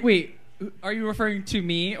 Oh, sure. Are you referring to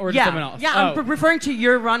me or to someone else? Yeah, I'm referring to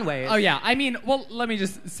your runways. Oh, yeah. I mean, well, let me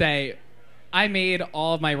just say, I made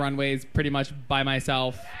all of my runways pretty much by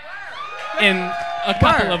myself in a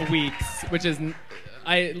couple of weeks, which is...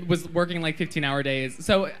 I was working like 15-hour days.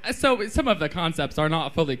 So some of the concepts are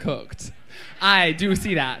not fully cooked. I do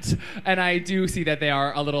see that. And I do see that they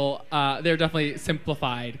are a little, they're definitely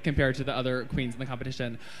simplified compared to the other queens in the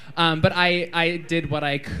competition. But I did what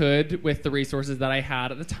I could with the resources that I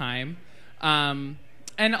had at the time. And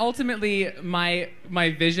ultimately, my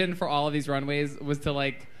vision for all of these runways was to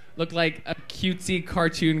look like a cutesy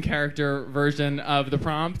cartoon character version of the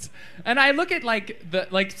prompt. And I look at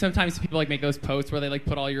sometimes people make those posts where they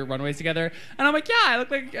put all your runways together, and I'm like, yeah, I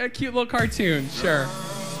look like a cute little cartoon, sure.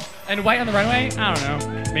 And white on the runway? I don't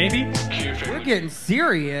know, maybe. We're getting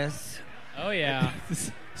serious. Oh yeah.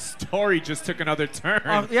 This story just took another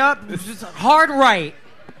turn. Yep, just hard right.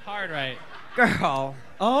 Hard right. Girl.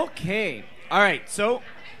 Okay. All right. So,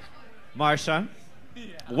 Marcia.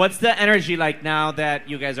 What's the energy like now that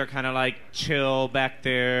you guys are kind of chill back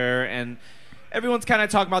there and everyone's kind of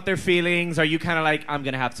talking about their feelings? Are you kind of I'm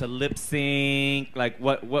going to have to lip sync?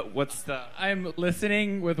 What's the... I'm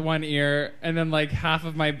listening with one ear and then half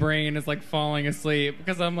of my brain is falling asleep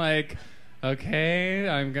because I'm okay,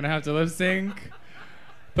 I'm going to have to lip sync.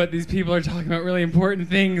 But these people are talking about really important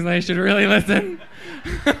things and I should really listen.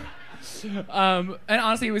 And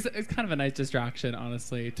honestly, it's kind of a nice distraction,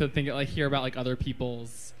 honestly, to hear about other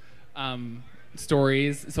people's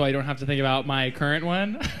stories, so I don't have to think about my current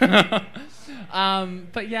one.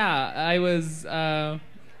 But yeah, I was I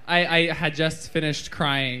had just finished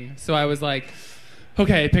crying, so I was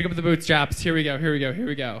okay, pick up the bootstraps. Here we go.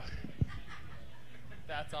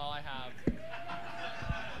 That's all I have.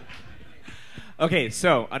 Okay,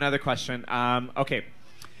 so another question. Okay,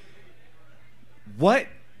 what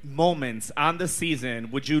moments on the season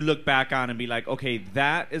would you look back on and be okay,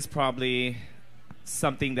 that is probably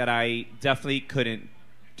something that I definitely couldn't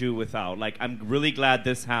do without? I'm really glad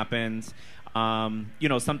this happened.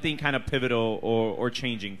 Something kind of pivotal or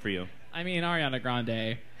changing for you. I mean, Ariana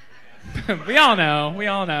Grande. We all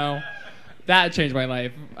know. That changed my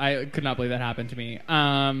life. I could not believe that happened to me.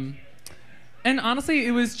 And honestly,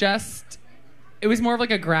 it was more of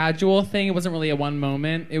a gradual thing. It wasn't really a one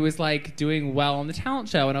moment. It was doing well on the talent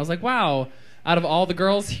show. And I was wow, out of all the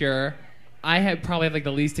girls here, I probably have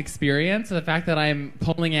the least experience. So the fact that I'm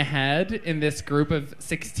pulling ahead in this group of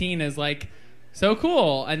 16 is so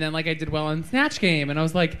cool. And then I did well on Snatch Game. And I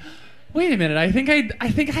was wait a minute, I think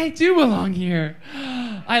I do belong here.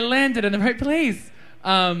 I landed in the right place.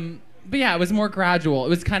 But yeah, it was more gradual. It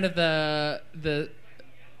was kind of the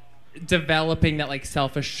developing that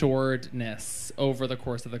self-assuredness over the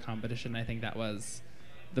course of the competition. I think that was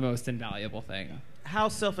the most invaluable thing. How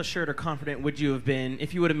self-assured or confident would you have been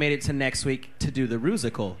if you would have made it to next week to do the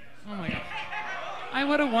Rusical? Oh my god, I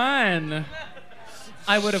would have won.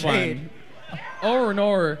 I would have won. Oh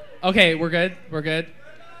no. Okay, we're good.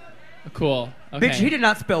 Cool. Okay. Bitch, he did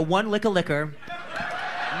not spill one lick of liquor.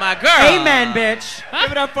 My girl. Amen, bitch.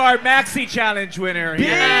 Give it up for our Maxi Challenge winner.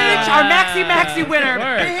 Bitch, our Maxi winner.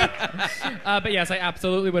 Bitch. But yes, I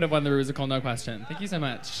absolutely would have won the Rusical, no question. Thank you so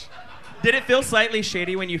much. Did it feel slightly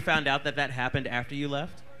shady when you found out that happened after you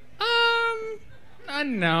left?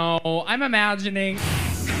 No. I'm imagining.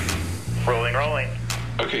 Rolling.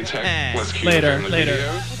 Okay, Tech, let's cue Later, in the later.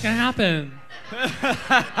 video. What's gonna happen?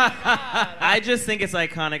 I just think it's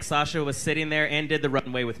iconic. Sasha was sitting there and did the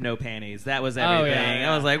runway with no panties. That was everything.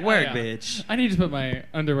 yeah. I was like, work, Oh, yeah. bitch. I need to put my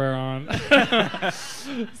underwear on.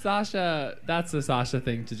 Sasha, that's a Sasha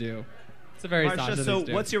thing to do. It's a very Marcia, Sasha so thing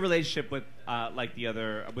to do. what's your relationship with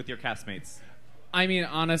with your castmates? I mean,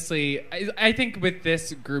 honestly, I think with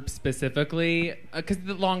this group specifically, because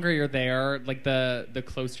the longer you're there, like the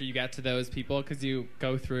closer you get to those people, because you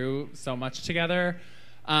go through so much together.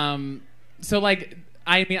 So like,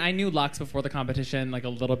 I mean, I knew Lux before the competition, like a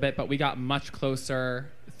little bit, but we got much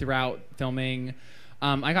closer throughout filming.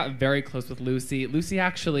 I got very close with Lucy. Lucy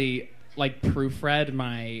actually like proofread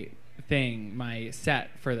my set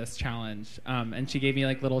for this challenge, and she gave me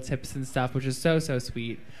like little tips and stuff, which is so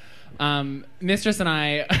sweet. Mistress and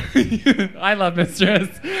I I love Mistress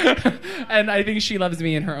and I think she loves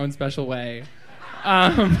me in her own special way.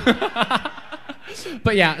 But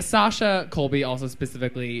yeah, Sasha Colby also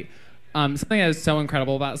specifically, something that is so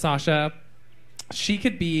incredible about Sasha, she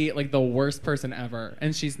could be like the worst person ever,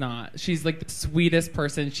 and she's not. She's like the sweetest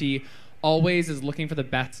person. She always is looking for the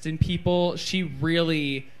best in people. She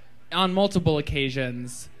really, on multiple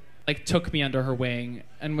occasions, like took me under her wing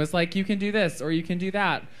and was like, you can do this or you can do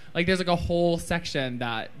that. Like there's like a whole section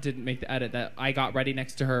that didn't make the edit that I got ready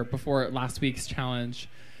next to her before last week's challenge,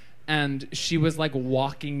 and she was like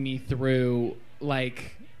walking me through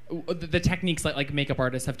like the techniques like makeup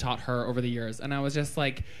artists have taught her over the years, and I was just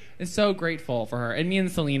like so grateful for her. And me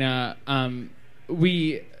and Selena,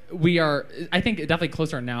 we are, I think, definitely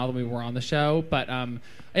closer now than we were on the show, but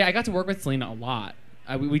yeah, I got to work with Selena a lot.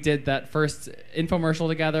 We did that first infomercial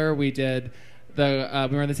together. We did we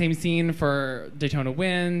were in the same scene for Daytona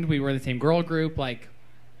Wind. We were in the same girl group. Like,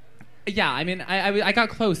 yeah, I mean, I got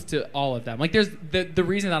close to all of them. Like, there's the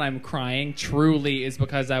reason that I'm crying truly is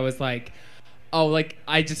because I was like, oh, like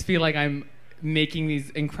I just feel like I'm making these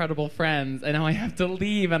incredible friends, and now I have to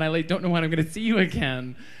leave, and I like don't know when I'm going to see you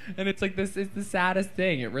again. And it's like this is the saddest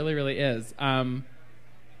thing. It really, really is.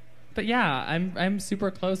 But yeah, I'm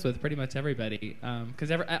super close with pretty much everybody, because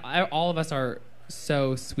all of us are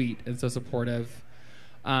so sweet and so supportive,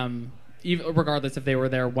 even regardless if they were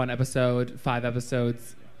there 1 episode, 5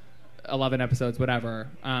 episodes, 11 episodes, whatever.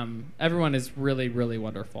 Everyone is really, really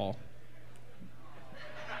wonderful.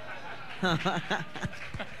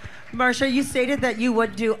 Marcia, you stated that you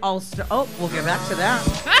would do All-Star. Oh, we'll get back to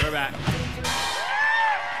that. We're back.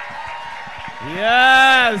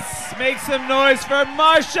 Yes! Make some noise for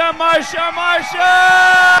Marcia!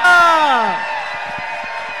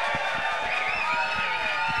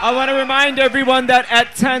 I want to remind everyone that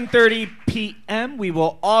at 10:30 p.m. we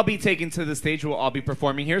will all be taken to the stage. We'll all be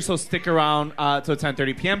performing here, so stick around till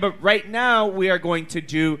 10:30 p.m. But right now we are going to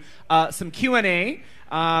do some Q&A.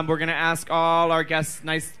 We're going to ask all our guests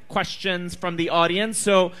nice questions from the audience.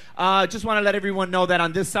 So just want to let everyone know that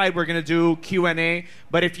on this side we're going to do Q&A.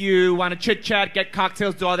 But if you want to chit-chat, get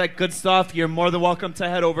cocktails, do all that good stuff, you're more than welcome to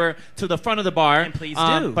head over to the front of the bar. And please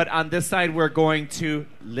do. But on this side we're going to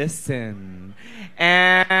listen.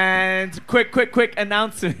 And quick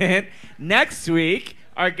announcement. Next week,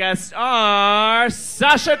 our guests are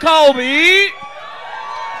Sasha Colby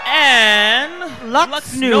and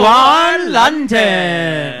Lux Noir London.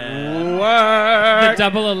 London. Work. The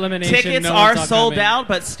double elimination. Tickets no are one's sold coming. out,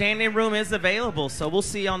 but standing room is available. So we'll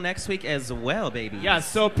see y'all next week as well, baby. Yeah,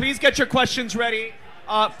 so please get your questions ready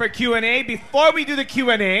for Q&A. Before we do the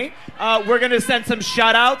Q&A, we're going to send some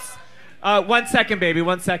shout-outs. 1 second, baby,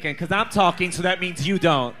 1 second, because I'm talking, so that means you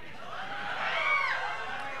don't.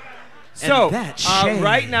 So,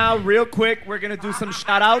 right now, real quick, we're going to do some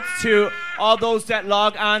shout-outs to all those that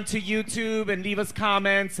log on to YouTube and leave us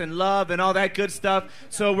comments and love and all that good stuff.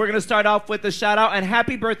 So we're going to start off with the shout-out. And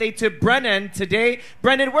happy birthday to Brennan today.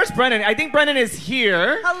 Brennan, where's Brennan? I think Brennan is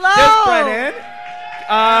here. Hello. There's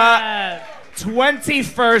Brennan.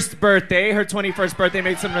 21st birthday. Her 21st birthday.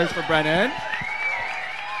 Make some noise for Brennan.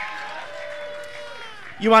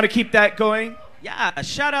 You want to keep that going? Yeah,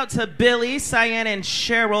 shout out to Billy, Cyan, and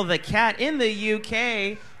Cheryl the cat in the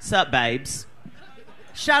UK. Sup, babes?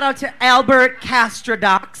 Shout out to Albert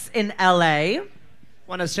Castrodox in LA.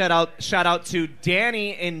 Want to shout out to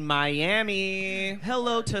Danny in Miami.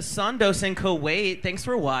 Hello to Sandos in Kuwait. Thanks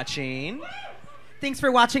for watching. Thanks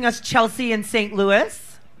for watching us, Chelsea in St.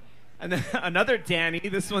 Louis. And then another Danny.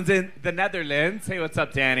 This one's in the Netherlands. Hey, what's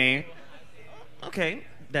up, Danny? Okay,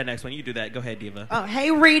 that next one. You do that. Go ahead, Diva. Oh,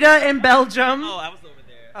 hey, Rita in Belgium. Oh, I was over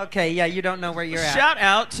there. Okay, yeah, you don't know where you're at. Shout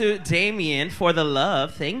out to Damien for the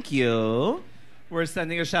love. Thank you. We're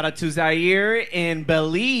sending a shout out to Zaire in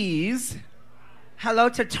Belize. Hello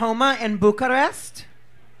to Toma in Bucharest.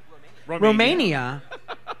 Romania.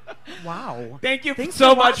 Wow. Thank you Thanks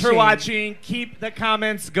so for much for watching. watching. Keep the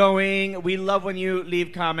comments going. We love when you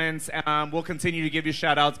leave comments. We'll continue to give you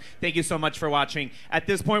shout outs. Thank you so much for watching. At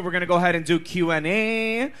this point, we're going to go ahead and do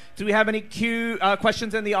Q&A. Do we have any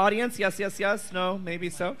questions in the audience? Yes, yes, yes. No, maybe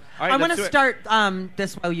so. All right, I'm going let's to do it. start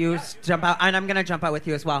this while you jump out, and I'm going to jump out with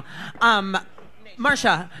you as well.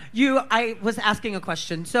 Marcia, I was asking a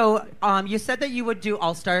question. So you said that you would do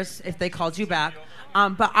All-Stars if they called you back.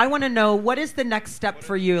 But I want to know, what is the next step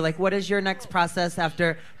for you? Like, what is your next process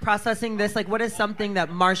after processing this? Like, what is something that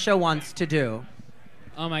Marcia wants to do?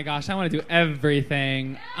 Oh my gosh, I want to do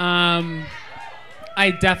everything.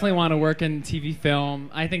 I definitely want to work in TV film.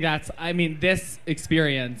 I think this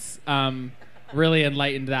experience really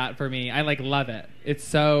enlightened that for me. I love it. It's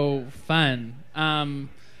so fun.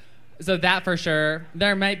 So that for sure.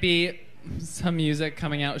 There might be some music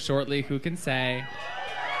coming out shortly. Who can say?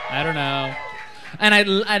 I don't know. And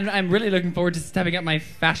I'm really looking forward to stepping up my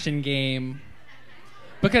fashion game.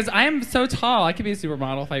 Because I am so tall. I could be a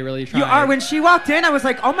supermodel if I really try. You are. When she walked in, I was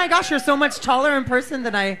like, oh my gosh, you're so much taller in person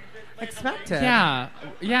than I expected. Yeah.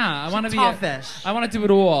 I want to be tall fish. I want to do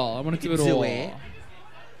it all. I want to do it all.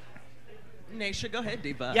 Naysha, go ahead,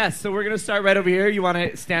 Diva. Yes, so we're going to start right over here. You want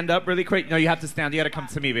to stand up really quick? No, you have to stand. You got to come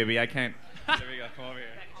to me, baby. I can't. There we go. Come over here.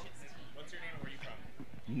 What's your name and where are you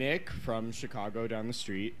from? Nick from Chicago down the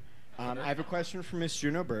street. I have a question for Miss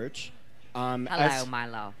Juno Birch. Hello, my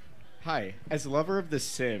love. Hi. As a lover of The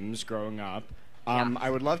Sims growing up, Yeah. I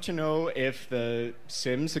would love to know if the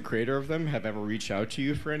Sims, the creator of them, have ever reached out to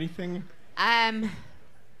you for anything?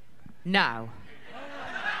 No.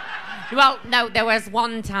 Well, no, there was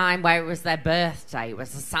one time where it was their birthday. It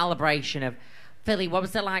was a celebration of Philly, what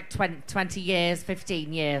was it, like 20 years,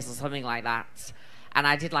 15 years or something like that. And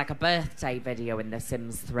I did like a birthday video in The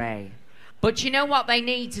Sims 3. But you know what they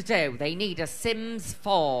need to do? They need a Sims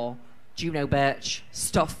 4 Juno Birch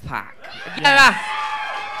stuff pack. Yes.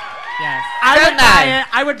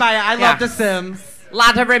 I would buy it. I love The Sims.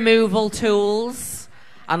 Ladder removal tools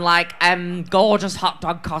and gorgeous hot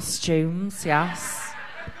dog costumes, yes.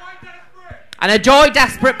 And a Joy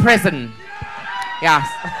Desperate prison. Yes.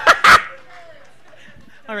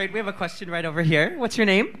 All right, we have a question right over here. What's your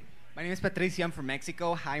name? My name is Patricia. I'm from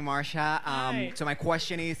Mexico. Hi, Marcia. So my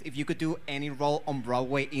question is, if you could do any role on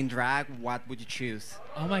Broadway in drag, what would you choose?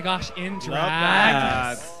 Oh my gosh, in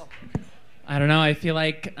drag. that. I don't know. I feel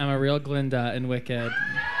like I'm a real Glinda in Wicked.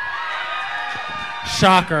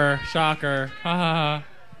 Shocker. Ha ha ha.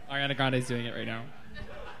 Ariana Grande's doing it right now.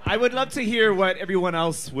 I would love to hear what everyone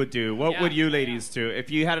else would do. What would you ladies do? If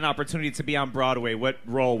you had an opportunity to be on Broadway, what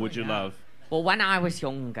role would you love? Well, when I was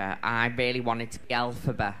younger, I really wanted to be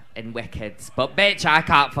Elphaba in Wicked. But bitch, I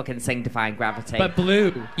can't fucking sing Defying Gravity. But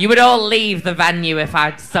Blue. You would all leave the venue if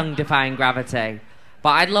I'd sung Defying Gravity. But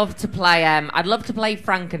I'd love to play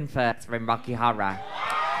Frankenfurter in Rocky Horror.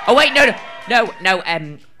 Oh wait, no,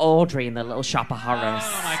 Audrey in the Little Shop of Horrors.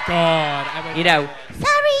 Oh my god. You know,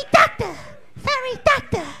 sorry, doctor.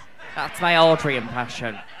 That's my Audrey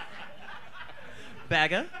impression.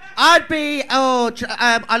 Baga? I'd be,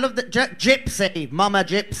 I love the Gypsy, Mama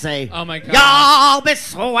Gypsy. Oh my god. Y'all be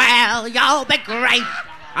swell, y'all be great.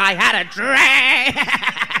 I had a drink.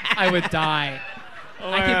 I would die. Oh,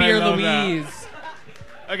 I could be your love Louise.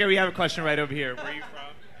 that. Okay, we have a question right over here. Where are you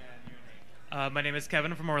from? My name is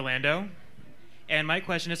Kevin from Orlando, and my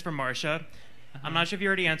question is for Marcia. I'm not sure if you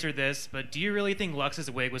already answered this, but do you really think Lux's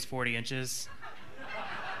wig was 40 inches?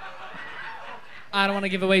 I don't want to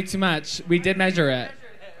give away too much. We did measure it.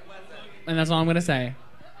 And that's all I'm going to say.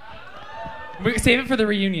 Save it for the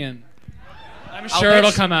reunion. I'm sure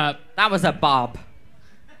it'll come up. That was a bob.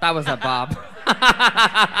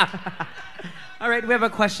 All right, we have a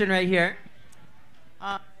question right here.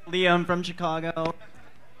 Liam from Chicago.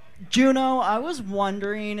 Juno, I was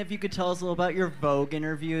wondering if you could tell us a little about your Vogue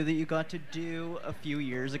interview that you got to do a few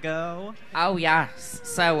years ago. Oh, yes.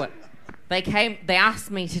 So they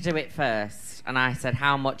asked me to do it first, and I said,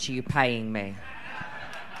 how much are you paying me?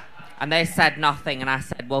 And they said nothing, and I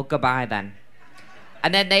said, well, goodbye then.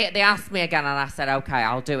 And then they asked me again, and I said, okay,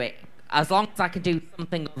 I'll do it, as long as I can do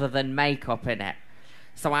something other than makeup in it.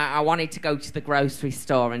 So I wanted to go to the grocery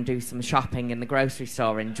store and do some shopping in the grocery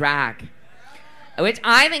store in drag, which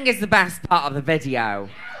I think is the best part of the video,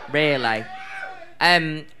 really.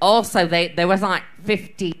 Also, there was like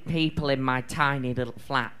 50 people in my tiny little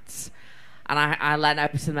flats. And I leant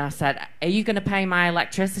over to them and I said, are you going to pay my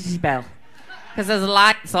electricity bill? Because there's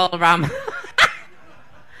lights all around.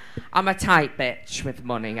 I'm a tight bitch with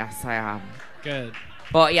money, yes I am. Good.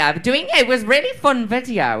 But yeah, it was a really fun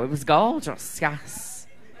video. It was gorgeous, yes.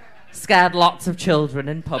 Scared lots of children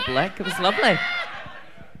in public. It was lovely.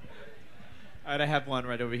 All right, I have one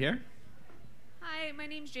right over here. Hi, my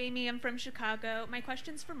name's Jamie. I'm from Chicago. My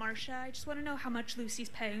question's for Marcia. I just want to know how much Lucy's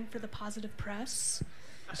paying for the positive press.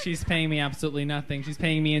 She's paying me absolutely nothing. She's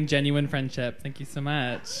paying me in genuine friendship. Thank you so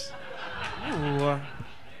much. Ooh.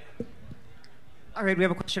 All right, we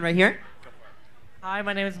have a question right here. Hi,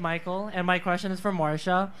 my name is Michael, and my question is for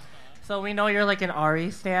Marcia. So we know you're like an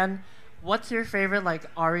Ari stan. What's your favorite like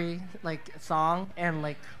Ari like song, and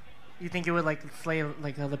like you think you would like slay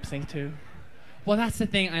like a lip sync to? Well, that's the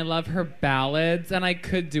thing. I love her ballads, and I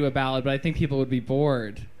could do a ballad, but I think people would be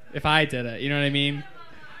bored if I did it. You know what I mean?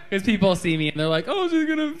 Because people see me and they're like, "Oh, she's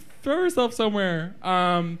gonna throw herself somewhere."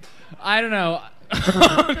 I don't know.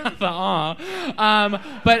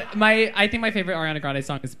 But I think my favorite Ariana Grande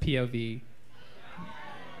song is POV.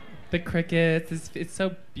 The crickets, it's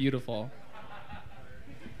so beautiful.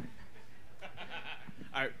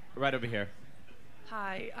 All right, right over here.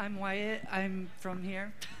 Hi, I'm Wyatt. I'm from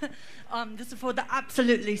here. This is for the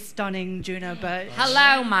absolutely stunning Juno Birch.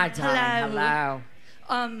 Hello, my darling. Hello.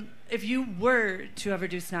 If you were to ever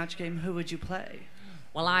do Snatch Game, who would you play?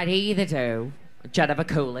 Well, I'd either do Jennifer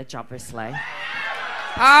Coolidge, obviously.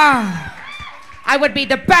 I would be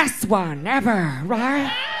the best one ever, right?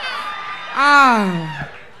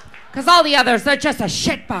 Because all the others, they're just a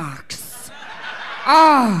shitbox.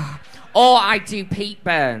 Or I do Pete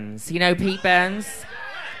Burns. You know Pete Burns?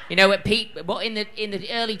 You know what in the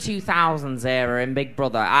early 2000s era in Big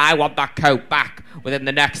Brother, I want that coat back within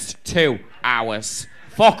the next 2 hours.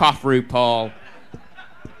 Fuck off, RuPaul.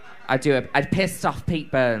 I'd pissed off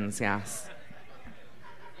Pete Burns, yes.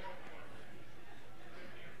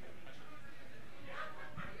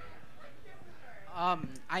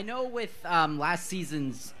 I know with last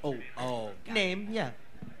season's name, yeah.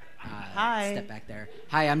 Hi. Step back there.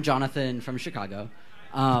 Hi, I'm Jonathan from Chicago.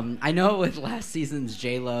 I know with last season's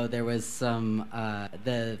J-Lo, there was some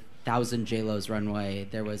the 1,000 J-Lo's runway.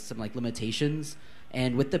 There was some like limitations,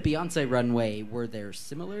 and with the Beyonce runway, were there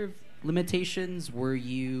similar limitations? Were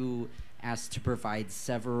you asked to provide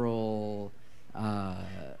several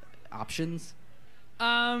options?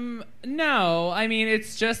 No. I mean,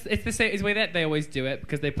 it's the same. It's the way that they always do it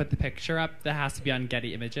because they put the picture up that has to be on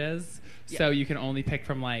Getty Images, so you can only pick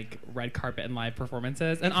from like red carpet and live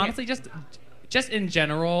performances. And honestly, just in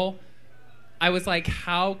general, I was like,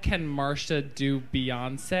 how can Marcia do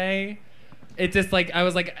Beyonce? It just like I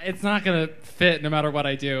was like, it's not gonna fit no matter what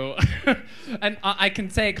I do. And I can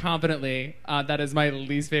say confidently that is my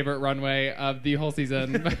least favorite runway of the whole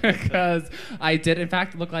season because I did in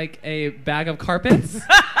fact look like a bag of carpets.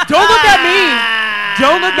 Don't look at me.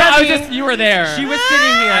 Don't look at me. You were there. She was sitting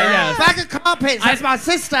here. Yes. Bag of carpets. That's my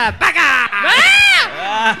sister. Baga.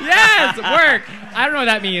 Yes, work. I don't know what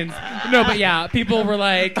that means. No, but yeah, people were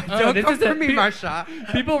like, "Oh, Don't this come is for me, Marcia."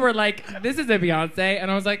 People were like, "This is a Beyonce,"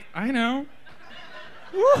 and I was like, "I know."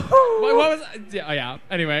 What was? Yeah.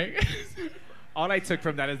 Anyway, all I took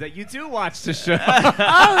from that is that you do watch the show.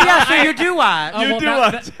 Oh yeah, so you do watch. You do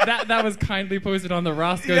watch. That was kindly posted on the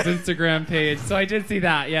Roscoe's Instagram page, so I did see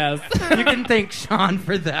that. Yes, you can thank Sean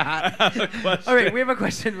for that. All right, we have a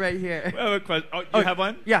question right here. We have a question. Oh, you have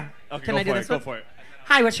one? Yeah. Okay, Can I do this one? Go for it.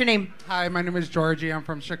 Hi, what's your name? Hi, my name is Georgie. I'm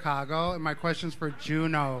from Chicago, and my question's for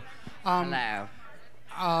Juno. Hello.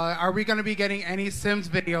 Are we going to be getting any Sims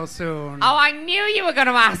videos soon? Oh, I knew you were going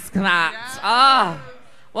to ask that. Yeah. Oh.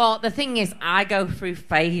 Well, the thing is, I go through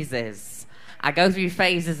phases. I go through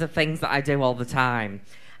phases of things that I do all the time.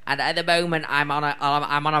 And at the moment, I'm on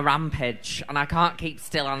a rampage, and I can't keep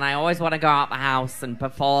still, and I always want to go out the house and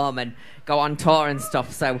perform and go on tour and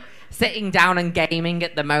stuff. So sitting down and gaming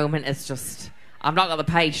at the moment is just... I've not got the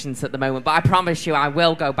patience at the moment, but I promise you I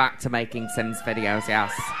will go back to making Sims videos,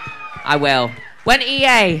 yes. I will. When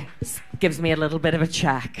EA gives me a little bit of a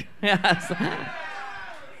check. Yes.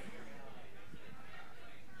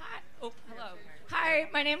 Hi,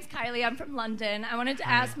 my name's Kylie. I'm from London. I wanted to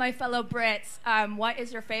ask my fellow Brits, what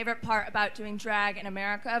is your favorite part about doing drag in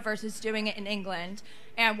America versus doing it in England?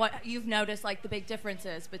 And what you've noticed, like, the big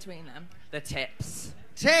differences between them? The tips.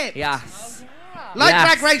 Tips? Yes. Like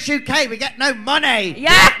Drag Race UK, we get no money.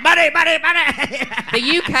 Yeah. Money.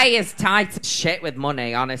 The UK is tight as shit with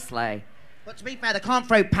money, honestly. But to be fair, they can't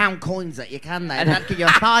throw pound coins at you, can they? They'll give you a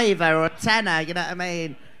 $5 or a $10, you know what I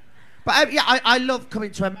mean? But yeah, I love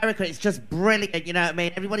coming to America. It's just brilliant, you know what I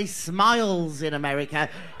mean? Everybody smiles in America.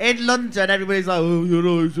 In London, everybody's like, oh, you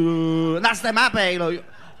know, and that's them happy. Like,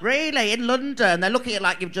 really, in London, they're looking at it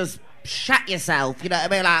like you've just shat yourself, you know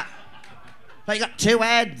what I mean? Like you got two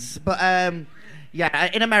heads. But yeah,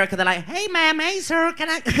 in America, they're like, hey, ma'am, hey, sir, can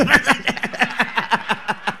I...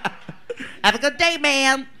 Have a good day,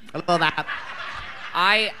 ma'am. I love that.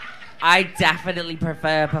 I definitely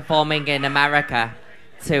prefer performing in America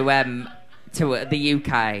to the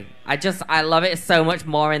UK. I love it so much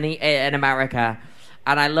more in America,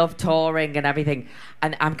 and I love touring and everything.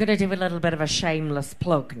 And I'm gonna do a little bit of a shameless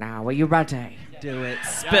plug now. Are you ready? Do it.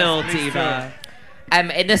 Spill, Diva.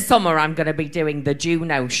 In the summer, I'm gonna be doing the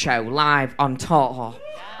Juno show live on tour,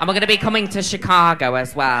 and we're gonna be coming to Chicago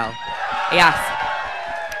as well. Yes,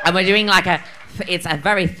 and we're doing it's a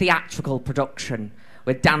very theatrical production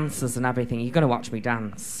with dancers and everything. You're gonna watch me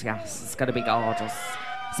dance. Yes, it's gonna be gorgeous.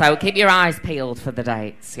 So keep your eyes peeled for the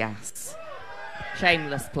dates, yes.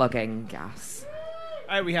 Shameless plugging, yes.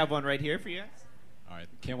 All right, we have one right here for you. All right,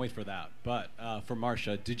 can't wait for that. But for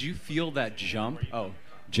Marcia, did you feel that jump? Oh,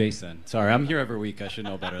 Jason. Sorry, I'm here every week. I should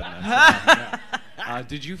know better than this.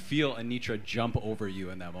 Did you feel Anitra jump over you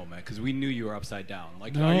in that moment? Because we knew you were upside down.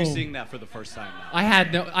 Like, No. Are you seeing that for the first time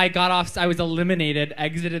now? I got off, I was eliminated,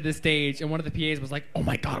 exited the stage, and one of the PAs was like, "Oh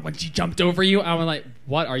my God, when she jumped over you," I was like,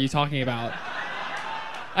 "What are you talking about?"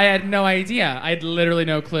 I had no idea. I had literally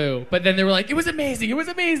no clue. But then they were like, "It was amazing. It was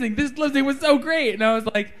amazing. This lip sync was so great." And I was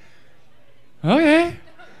like, "Okay.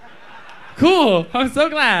 Cool. I'm so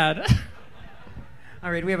glad."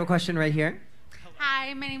 All right, we have a question right here.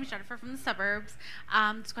 Hi, my name is Jennifer from the suburbs.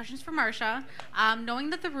 This question is for Marcia. Knowing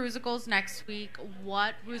that the Rusical's next week,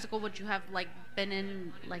 what Rusical would you have been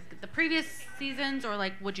in the previous seasons, or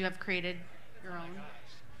would you have created your own?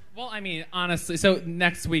 Well, I mean, honestly, so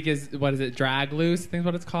next week is, what is it, Drag Loose? I think is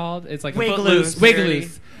what it's called. It's like Wig Footloose. Loose. Wig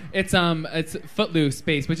Loose. It's Footloose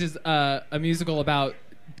Space, which is a musical about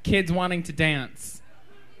kids wanting to dance.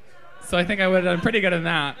 So I think I would have done pretty good in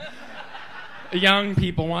that. Young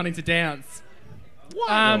people wanting to dance.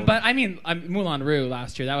 But I mean, Moulin Rouge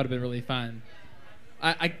last year, that would have been really fun.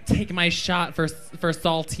 I take my shot for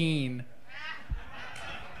Saltine.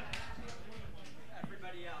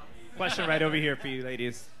 Question right over here for you,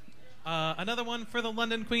 ladies. Another one for the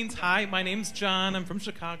London Queens. Hi, my name's John. I'm from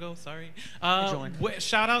Chicago. Sorry. John.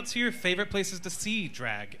 Shout out to your favorite places to see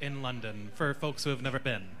drag in London for folks who have never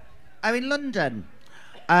been. Oh, in London.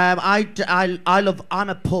 I'm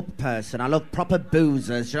a pub person. I love proper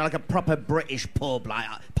boozers. Like a proper British pub, like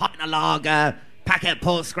pot and a lager, packet of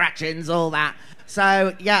pork scratchings, all that.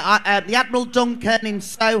 So yeah, the Admiral Duncan in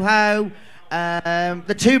Soho.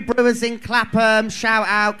 The Two Brewers in Clapham, shout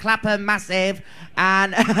out, Clapham massive,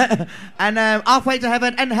 and Halfway to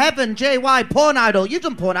Heaven, and Heaven, JY, Porn Idol. You've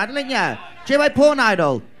done Porn Idol, haven't you? JY Porn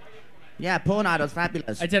Idol. Yeah, Porn Idol's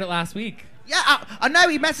fabulous. I did it last week. Yeah, I know,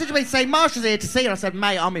 he messaged me saying, Marcia's here to see her. I said,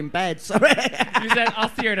 mate, I'm in bed, sorry. You said, I'll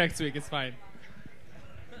see her next week, it's fine.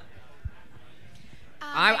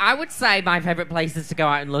 I would say my favourite place is to go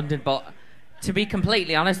out in London, but to be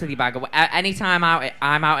completely honest with you, Baga, anytime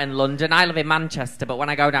I'm out in London, I live in Manchester, but when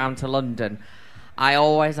I go down to London, I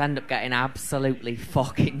always end up getting absolutely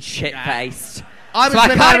fucking shit-faced. So I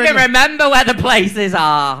can't even remember where the places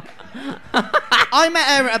are. I met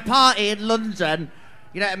her at a party in London,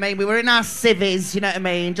 you know what I mean? We were in our civvies, you know what I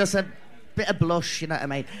mean? Just a bit of blush, you know what I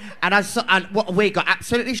mean? And we got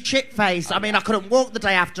absolutely shit-faced. I mean, I couldn't walk the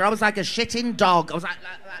day after. I was like a shitting dog. I was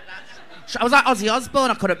like Ozzy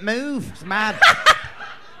Osbourne. I couldn't move. It was mad.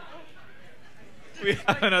 We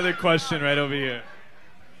have another question right over here.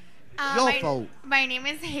 Your fault. My name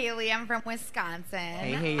is Haley. I'm from Wisconsin.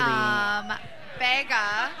 Hey, Haley.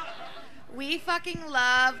 Baga, we fucking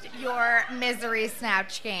loved your Misery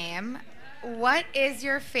Snatch game. What is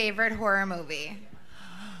your favorite horror movie?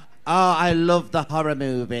 Oh, I love the horror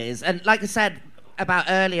movies. And like I said about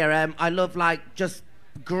earlier, I love, just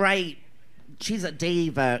great... She's a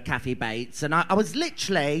diva, Kathy Bates. And I was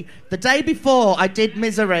literally, the day before I did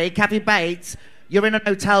Misery, Kathy Bates, you're in a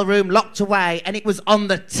hotel room, locked away, and it was on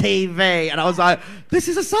the TV. And I was like, this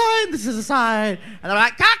is a sign, this is a sign. And they're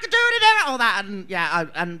like, can't do it, all that. And yeah,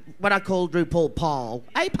 and when I called RuPaul Paul,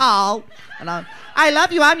 hey, Paul. And I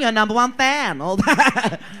love you, I'm your #1 fan, all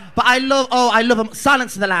that. But I love them.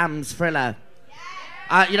 Silence of the Lambs, Thriller.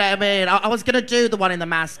 You know what I mean? I was going to do the one in the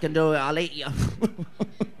mask and do it. I'll eat you.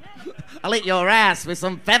 I'll eat your ass with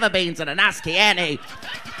some feather beans and a nasty Annie.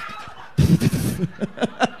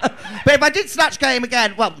 But if I did Snatch Game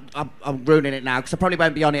again, well, I'm ruining it now because I probably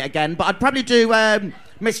won't be on it again, but I'd probably do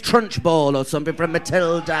Miss Trunchball or something from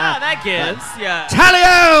Matilda. Ah, that gives, yeah.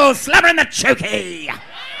 Talio, slamming the chokey.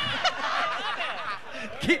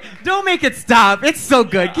 Don't make it stop. It's so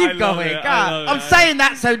good. Keep going. I'm saying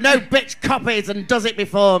that so no bitch copies and does it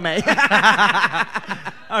before me.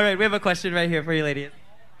 All right, we have a question right here for you, ladies.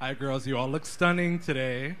 Hi, girls. You all look stunning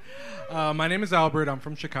today. My name is Albert. I'm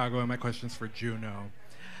from Chicago, and my question's for Juno.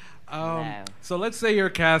 So let's say you're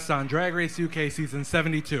cast on Drag Race UK season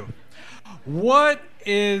 72. What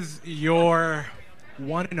is your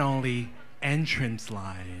one and only entrance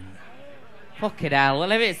line? Fucking hell.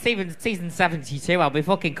 Well, if it's even season 72, I'll be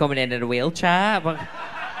fucking coming in a wheelchair. But...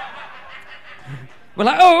 We're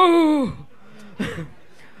like, oh,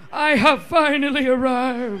 I have finally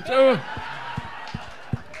arrived. Oh.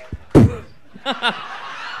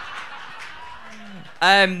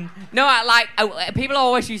 No, people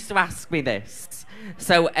always used to ask me this.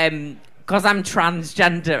 So, because I'm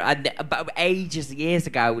transgender, and about years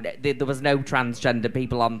ago, there was no transgender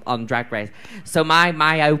people on Drag Race. So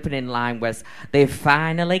my opening line was, "They've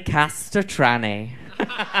finally cast a tranny."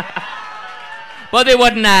 But they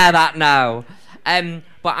wouldn't air that, no.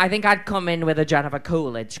 But I think I'd come in with a Jennifer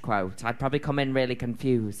Coolidge quote. I'd probably come in really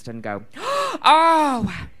confused and go,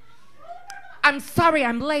 "Oh, I'm sorry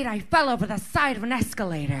I'm late. I fell over the side of an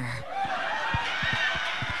escalator."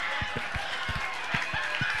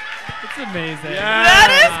 It's amazing. Yeah.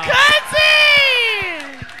 That is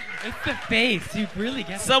crazy! It's the face. You really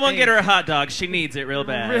get Someone the get face. her a hot dog. She needs it real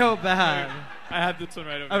bad. Real bad. I have this one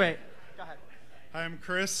right over All here. right. Hi, I'm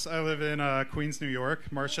Chris. I live in Queens, New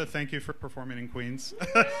York. Marcia, thank you for performing in Queens.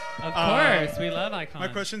 Of course, we love icons. My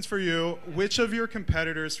question's for you. Which of your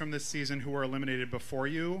competitors from this season who were eliminated before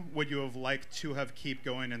you would you have liked to have keep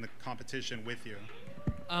going in the competition with you?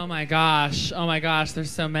 Oh my gosh.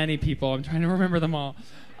 There's so many people. I'm trying to remember them all.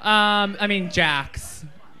 I mean, Jax.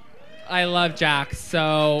 I love Jax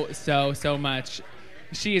so much.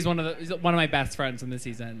 She is one of my best friends in the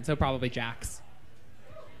season. So probably Jax.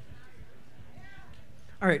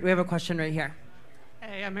 All right, we have a question right here.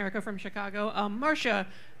 Hey, America from Chicago. Marcia,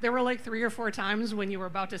 there were like 3 or 4 times when you were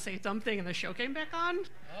about to say something and the show came back on.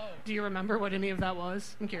 Oh. Do you remember what any of that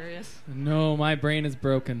was? I'm curious. No, my brain is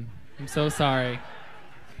broken. I'm so sorry.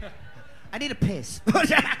 I need a piss.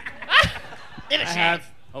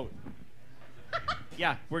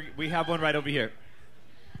 Yeah, we have one right over here.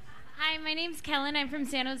 Hi, my name's Kellen. I'm from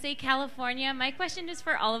San Jose, California. My question is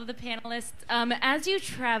for all of the panelists. As you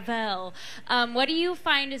travel, what do you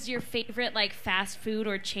find is your favorite like fast food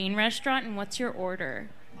or chain restaurant, and what's your order?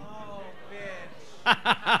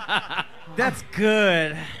 That's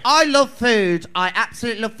good. I love food. I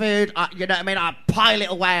absolutely love food. You know what I mean? I pile it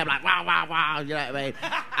away. I'm like, wow, wow, wow. You know what I mean?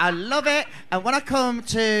 I love it. And when I come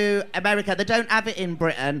to America, they don't have it in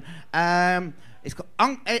Britain. It's called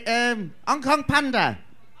Hong Kong Panda.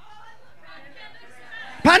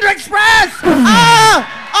 Panda Express!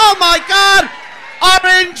 Oh my God!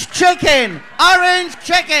 Orange chicken! Orange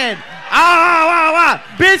chicken!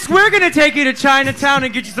 Bitch, we're gonna take you to Chinatown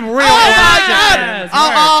and get you some real my God! Yes,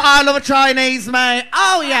 I love a Chinese, mate.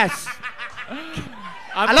 Oh, yes.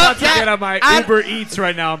 I'm I about love to get on my Uber Eats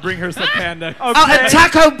right now and bring her some panda. Oh, and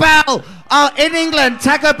Taco Bell. Oh, in England,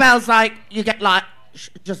 Taco Bell's like, you get like,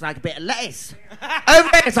 just like a bit of lettuce. Over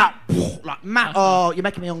there, it's like oh, you're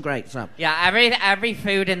making me hungry. So. Yeah, every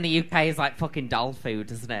food in the UK is like fucking doll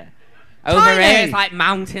food, isn't it? Over Tiny. here, it's like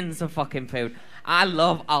mountains of fucking food. I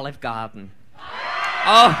love Olive Garden.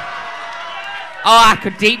 Oh, I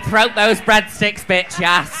could deep throat those breadsticks, bitch.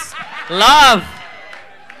 Yes, love.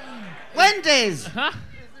 Wendy's.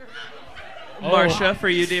 Marcia, for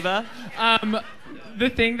you, Diva. The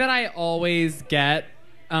thing that I always get,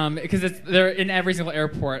 because they're in every single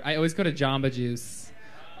airport, I always go to Jamba Juice.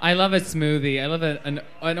 I love a smoothie. I love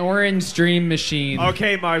an orange dream machine.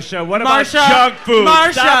 Okay, Marcia, what Marcia, about junk food?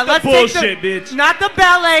 Marcia, Stop the let's bullshit, take bitch. Not the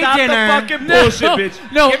ballet Stop dinner. the fucking bullshit,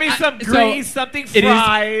 bitch. No, Give me some grease, something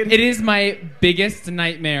fried. It is my biggest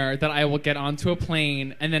nightmare that I will get onto a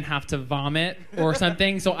plane and then have to vomit or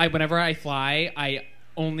something. So whenever I fly, I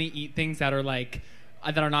only eat things that are like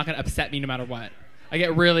that are not going to upset me no matter what. I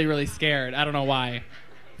get really, really scared. I don't know why.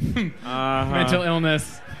 Mental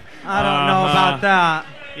illness. I don't know about that.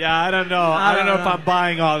 Yeah, I don't know. I don't know if I'm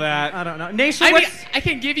buying all that. I don't know. Naysha, I mean, I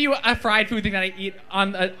can give you a fried food thing that I eat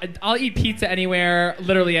on. I'll eat pizza anywhere,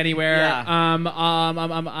 literally anywhere. Yeah.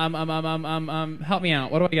 Help me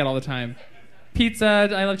out. What do I get all the time? Pizza.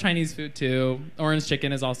 I love Chinese food too. Orange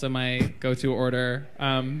chicken is also my go-to order.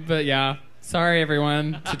 But yeah, sorry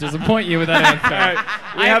everyone to disappoint you with that answer.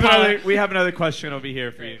 All right, we have another question over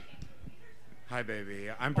here for you. Hi, baby.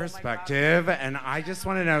 I'm Perspective, and I just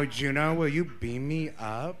want to know, Juno, will you beam me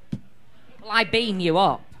up? Will I beam you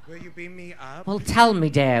up? Will you beam me up? Well, tell me,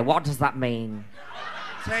 dear, what does that mean?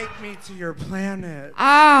 Take me to your planet.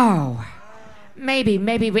 Oh, maybe.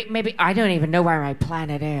 I don't even know where my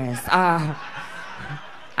planet is. I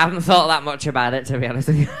haven't thought that much about it, to be honest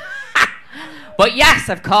with you. But yes,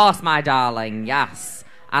 of course, my darling, yes.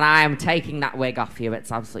 And I am taking that wig off you. It's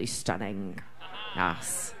absolutely stunning.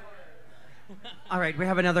 Yes. All right, we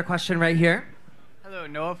have another question right here. Hello,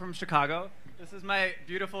 Noah from Chicago. This is my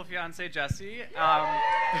beautiful fiance, Jessie.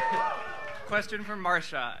 Question from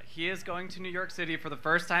Marcia. He is going to New York City for the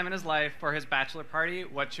first time in his life for his bachelor party.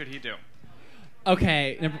 What should he do?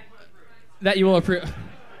 Okay, that you will approve.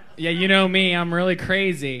 Yeah, you know me, I'm really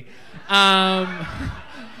crazy. Number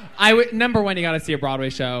one, you got to see a Broadway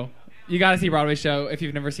show. You got to see a Broadway show if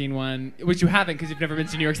you've never seen one, which you haven't because you've never been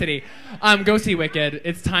to New York City. Go see Wicked.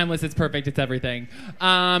 It's timeless. It's perfect. It's everything.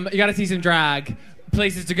 You got to see some drag.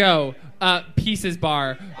 Places to go. Pieces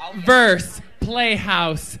Bar. Verse.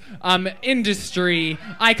 Playhouse. Industry.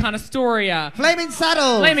 Icon Astoria. Flaming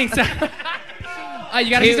Saddles. Flaming Saddles. You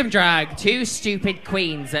got to see some drag. Two stupid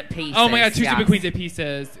queens at Pieces. Oh my God, two stupid queens at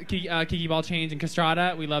Pieces. Kiki Ball-Change and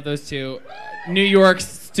Castrata. We love those two. New York's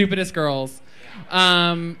stupidest girls.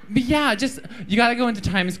 But yeah, just you gotta go into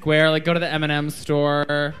Times Square, like go to the M&M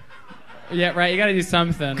store. Yeah, right. You gotta do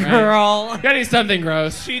something, right? Girl. You gotta do something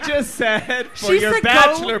gross. She just said for She your said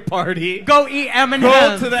bachelor party, Go eat M&M's.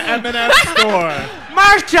 go to the M&M store.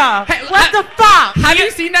 Marcia, what the fuck? Have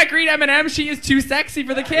you seen that green M&M? She is too sexy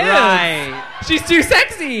for the kids. Right. She's too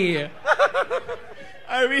sexy.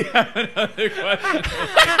 We have another question.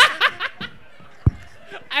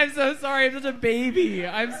 I'm so sorry. I'm such a baby.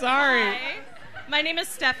 I'm sorry. Hi. My name is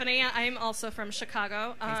Stephanie. I'm also from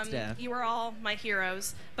Chicago. Steph. You are all my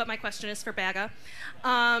heroes, but my question is for Baga.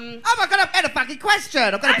 Oh my God, I've had a fucking question.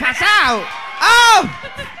 I'm going to pass out.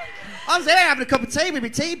 Oh! I was here having a cup of tea with my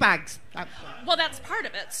tea bags. Well, that's part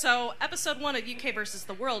of it. So, episode 1 of UK versus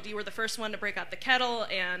the World, you were the first one to break out the kettle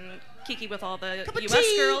and Kiki with all the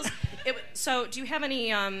US girls. So, do you have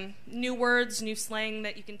any new words, new slang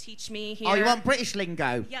that you can teach me here? Oh, you want British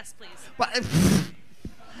lingo? Yes, please. What?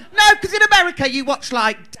 No, because in America you watch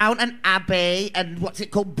like Downton Abbey and what's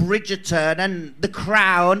it called, Bridgerton and The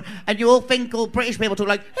Crown, and you all think all British people talk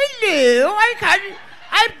like, hello,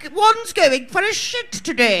 one's going for a shit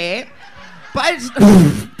today, but it's,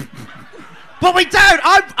 but we don't.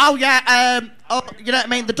 You know what I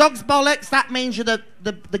mean? The dog's bollocks. That means you're the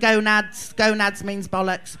gonads. Gonads means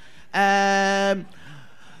bollocks.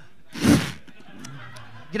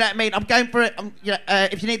 You know what I mean? I'm going for it.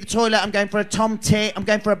 If you need the toilet, I'm going for a Tom Tit. I'm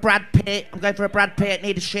going for a Brad Pitt. I'm going for a Brad Pitt.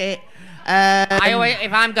 Need a shit.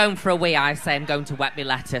 If I'm going for a wee, I say I'm going to wet me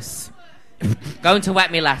lettuce. Going to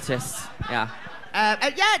wet me lettuce. Yeah.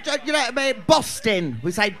 You know what I mean? Boston.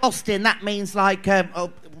 We say Boston. That means like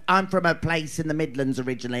I'm from a place in the Midlands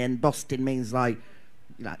originally, and Boston means like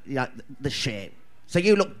the shit. So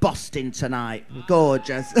you look Boston tonight.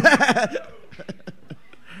 Gorgeous.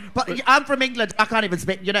 But I'm from England. I can't even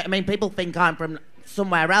speak. You know what I mean? People think I'm from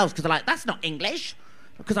somewhere else because they're like, that's not English.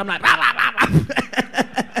 Because I'm like, rah, rah, rah, rah.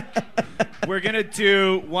 We're going to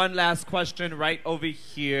do one last question right over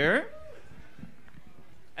here.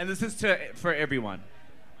 And this is for everyone.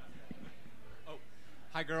 Oh,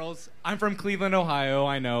 hi, girls. I'm from Cleveland, Ohio.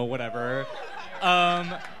 I know, whatever.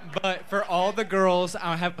 But for all the girls,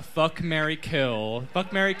 I have a fuck, marry, kill.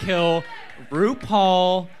 Fuck, marry, kill.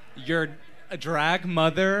 RuPaul, your drag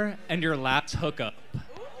mother, and your last hookup.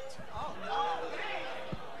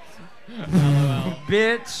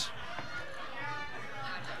 Bitch.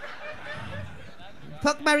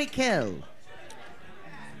 Fuck, marry, kill.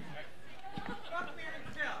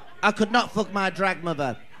 I could not fuck my drag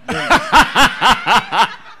mother.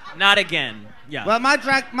 Not again. Yeah. Well, my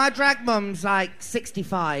drag mum's like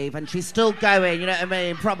 65 and she's still going. You know what I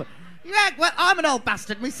mean? Probably. Yeah. Well, I'm an old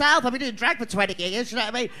bastard myself. I've been doing drag for 20 years. You know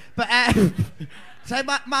what I mean? But so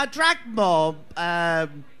my drag mum,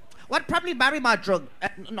 would probably marry my drug.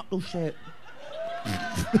 Not oh shit.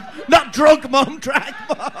 Not drug mum, drag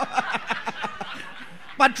mum.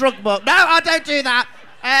 My drug mum. No, I don't do that.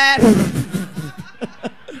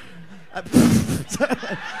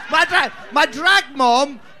 My drag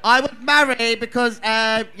mom, I would marry because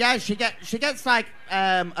she gets like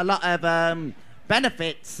a lot of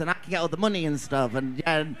benefits, and I can get all the money and stuff,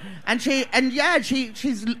 she's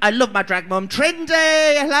I love my drag mom.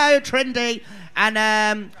 Trendy, hello Trendy,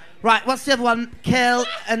 and right, what's the other one? Kill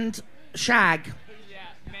and shag. Yeah,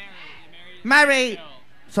 marry.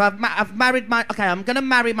 So I've married my. Okay, I'm gonna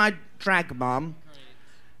marry my drag mom.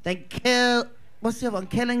 Then kill. What's the other one?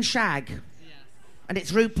 Kill and shag. Yes. And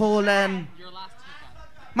it's RuPaul and... Your last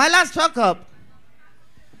hookup. My last hookup?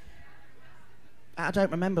 I don't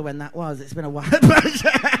remember when that was. It's been a while.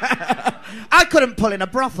 I couldn't pull in a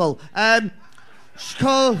brothel.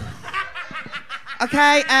 Cool.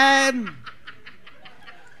 Okay, I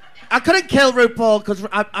couldn't kill RuPaul because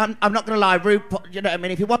I'm not going to lie. RuPaul, you know what I mean?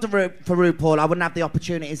 If it wasn't for RuPaul, I wouldn't have the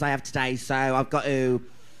opportunities I have today. So I've got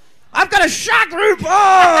to shag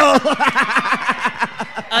RuPaul!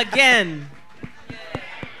 Again.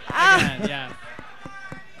 Again, yeah.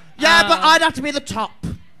 Yeah, but I'd have to be the top.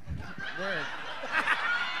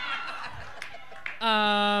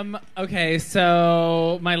 Okay,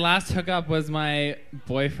 so my last hookup was my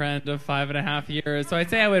boyfriend of 5.5 years. So I'd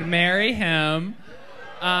say I would marry him.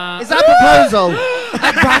 Is that a proposal?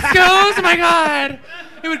 At Roscoe's? Oh my god!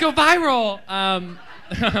 It would go viral.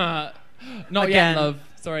 Not Again. yet, love.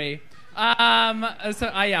 Sorry.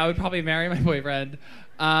 I would probably marry my boyfriend.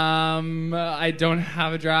 I don't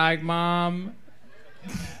have a drag mom.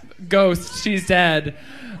 Ghost, she's dead.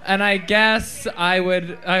 And I guess I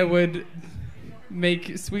would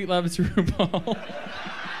make sweet love to RuPaul.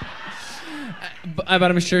 but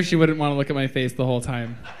I'm sure she wouldn't want to look at my face the whole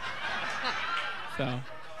time. So.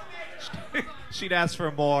 She'd ask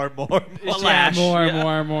for more. Yeah,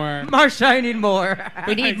 more. Marcia, I need more.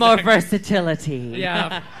 We need more versatility.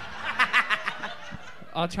 Yeah.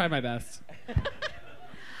 I'll try my best.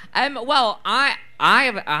 Well,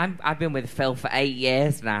 I've been with Phil for 8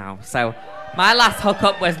 years now, so my last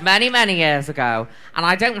hookup was many, many years ago, and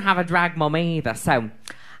I don't have a drag mum either, so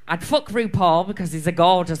I'd fuck RuPaul because he's a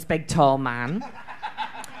gorgeous, big, tall man.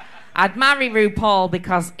 I'd marry RuPaul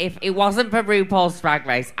because if it wasn't for RuPaul's Drag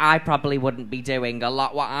Race, I probably wouldn't be doing a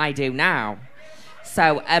lot what I do now.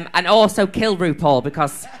 So, and also kill RuPaul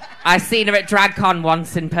because I've seen her at DragCon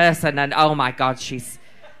once in person, and oh my God, she's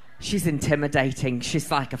intimidating. She's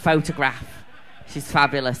like a photograph. She's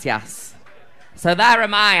fabulous, yes. So there are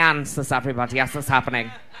my answers, everybody. Yes, what's happening?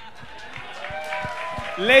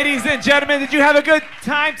 Ladies and gentlemen, did you have a good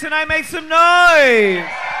time tonight? Make some noise.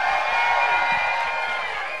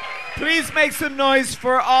 Please make some noise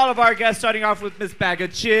for all of our guests, starting off with Miss Baga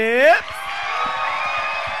Chipz.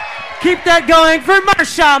 Keep that going for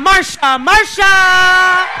Marcia.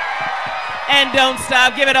 And don't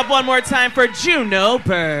stop. Give it up one more time for Juno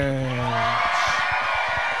Birch.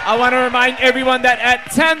 I want to remind everyone that at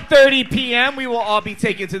 10:30 p.m. we will all be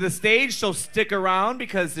taken to the stage, so stick around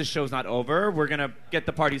because this show's not over. We're going to get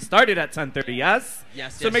the party started at 10:30, yes?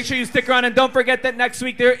 Yes. So make sure you stick around, and don't forget that next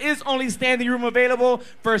week there is only standing room available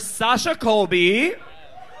for Sasha Colby.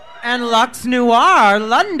 And Lux Noir,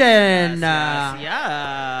 London.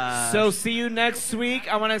 Yes. So see you next week.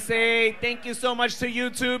 I want to say thank you so much to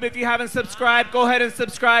YouTube. If you haven't subscribed, go ahead and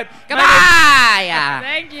subscribe. Goodbye.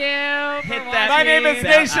 Thank you. Hit that. My name is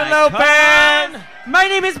Naysha icon. Lopez. My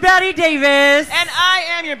name is Batty Davis. And I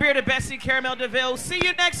am your bearded bestie, Caramel DeVille. See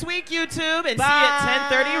you next week, YouTube. And see you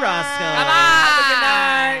at 10:30 Roscoe. Bye. Have a good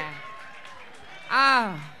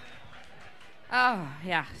night. Oh,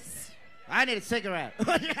 yes. I need a cigarette.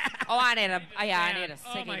 I need a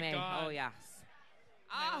ciggy Oh me. my God. Oh, yes.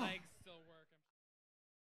 My legs.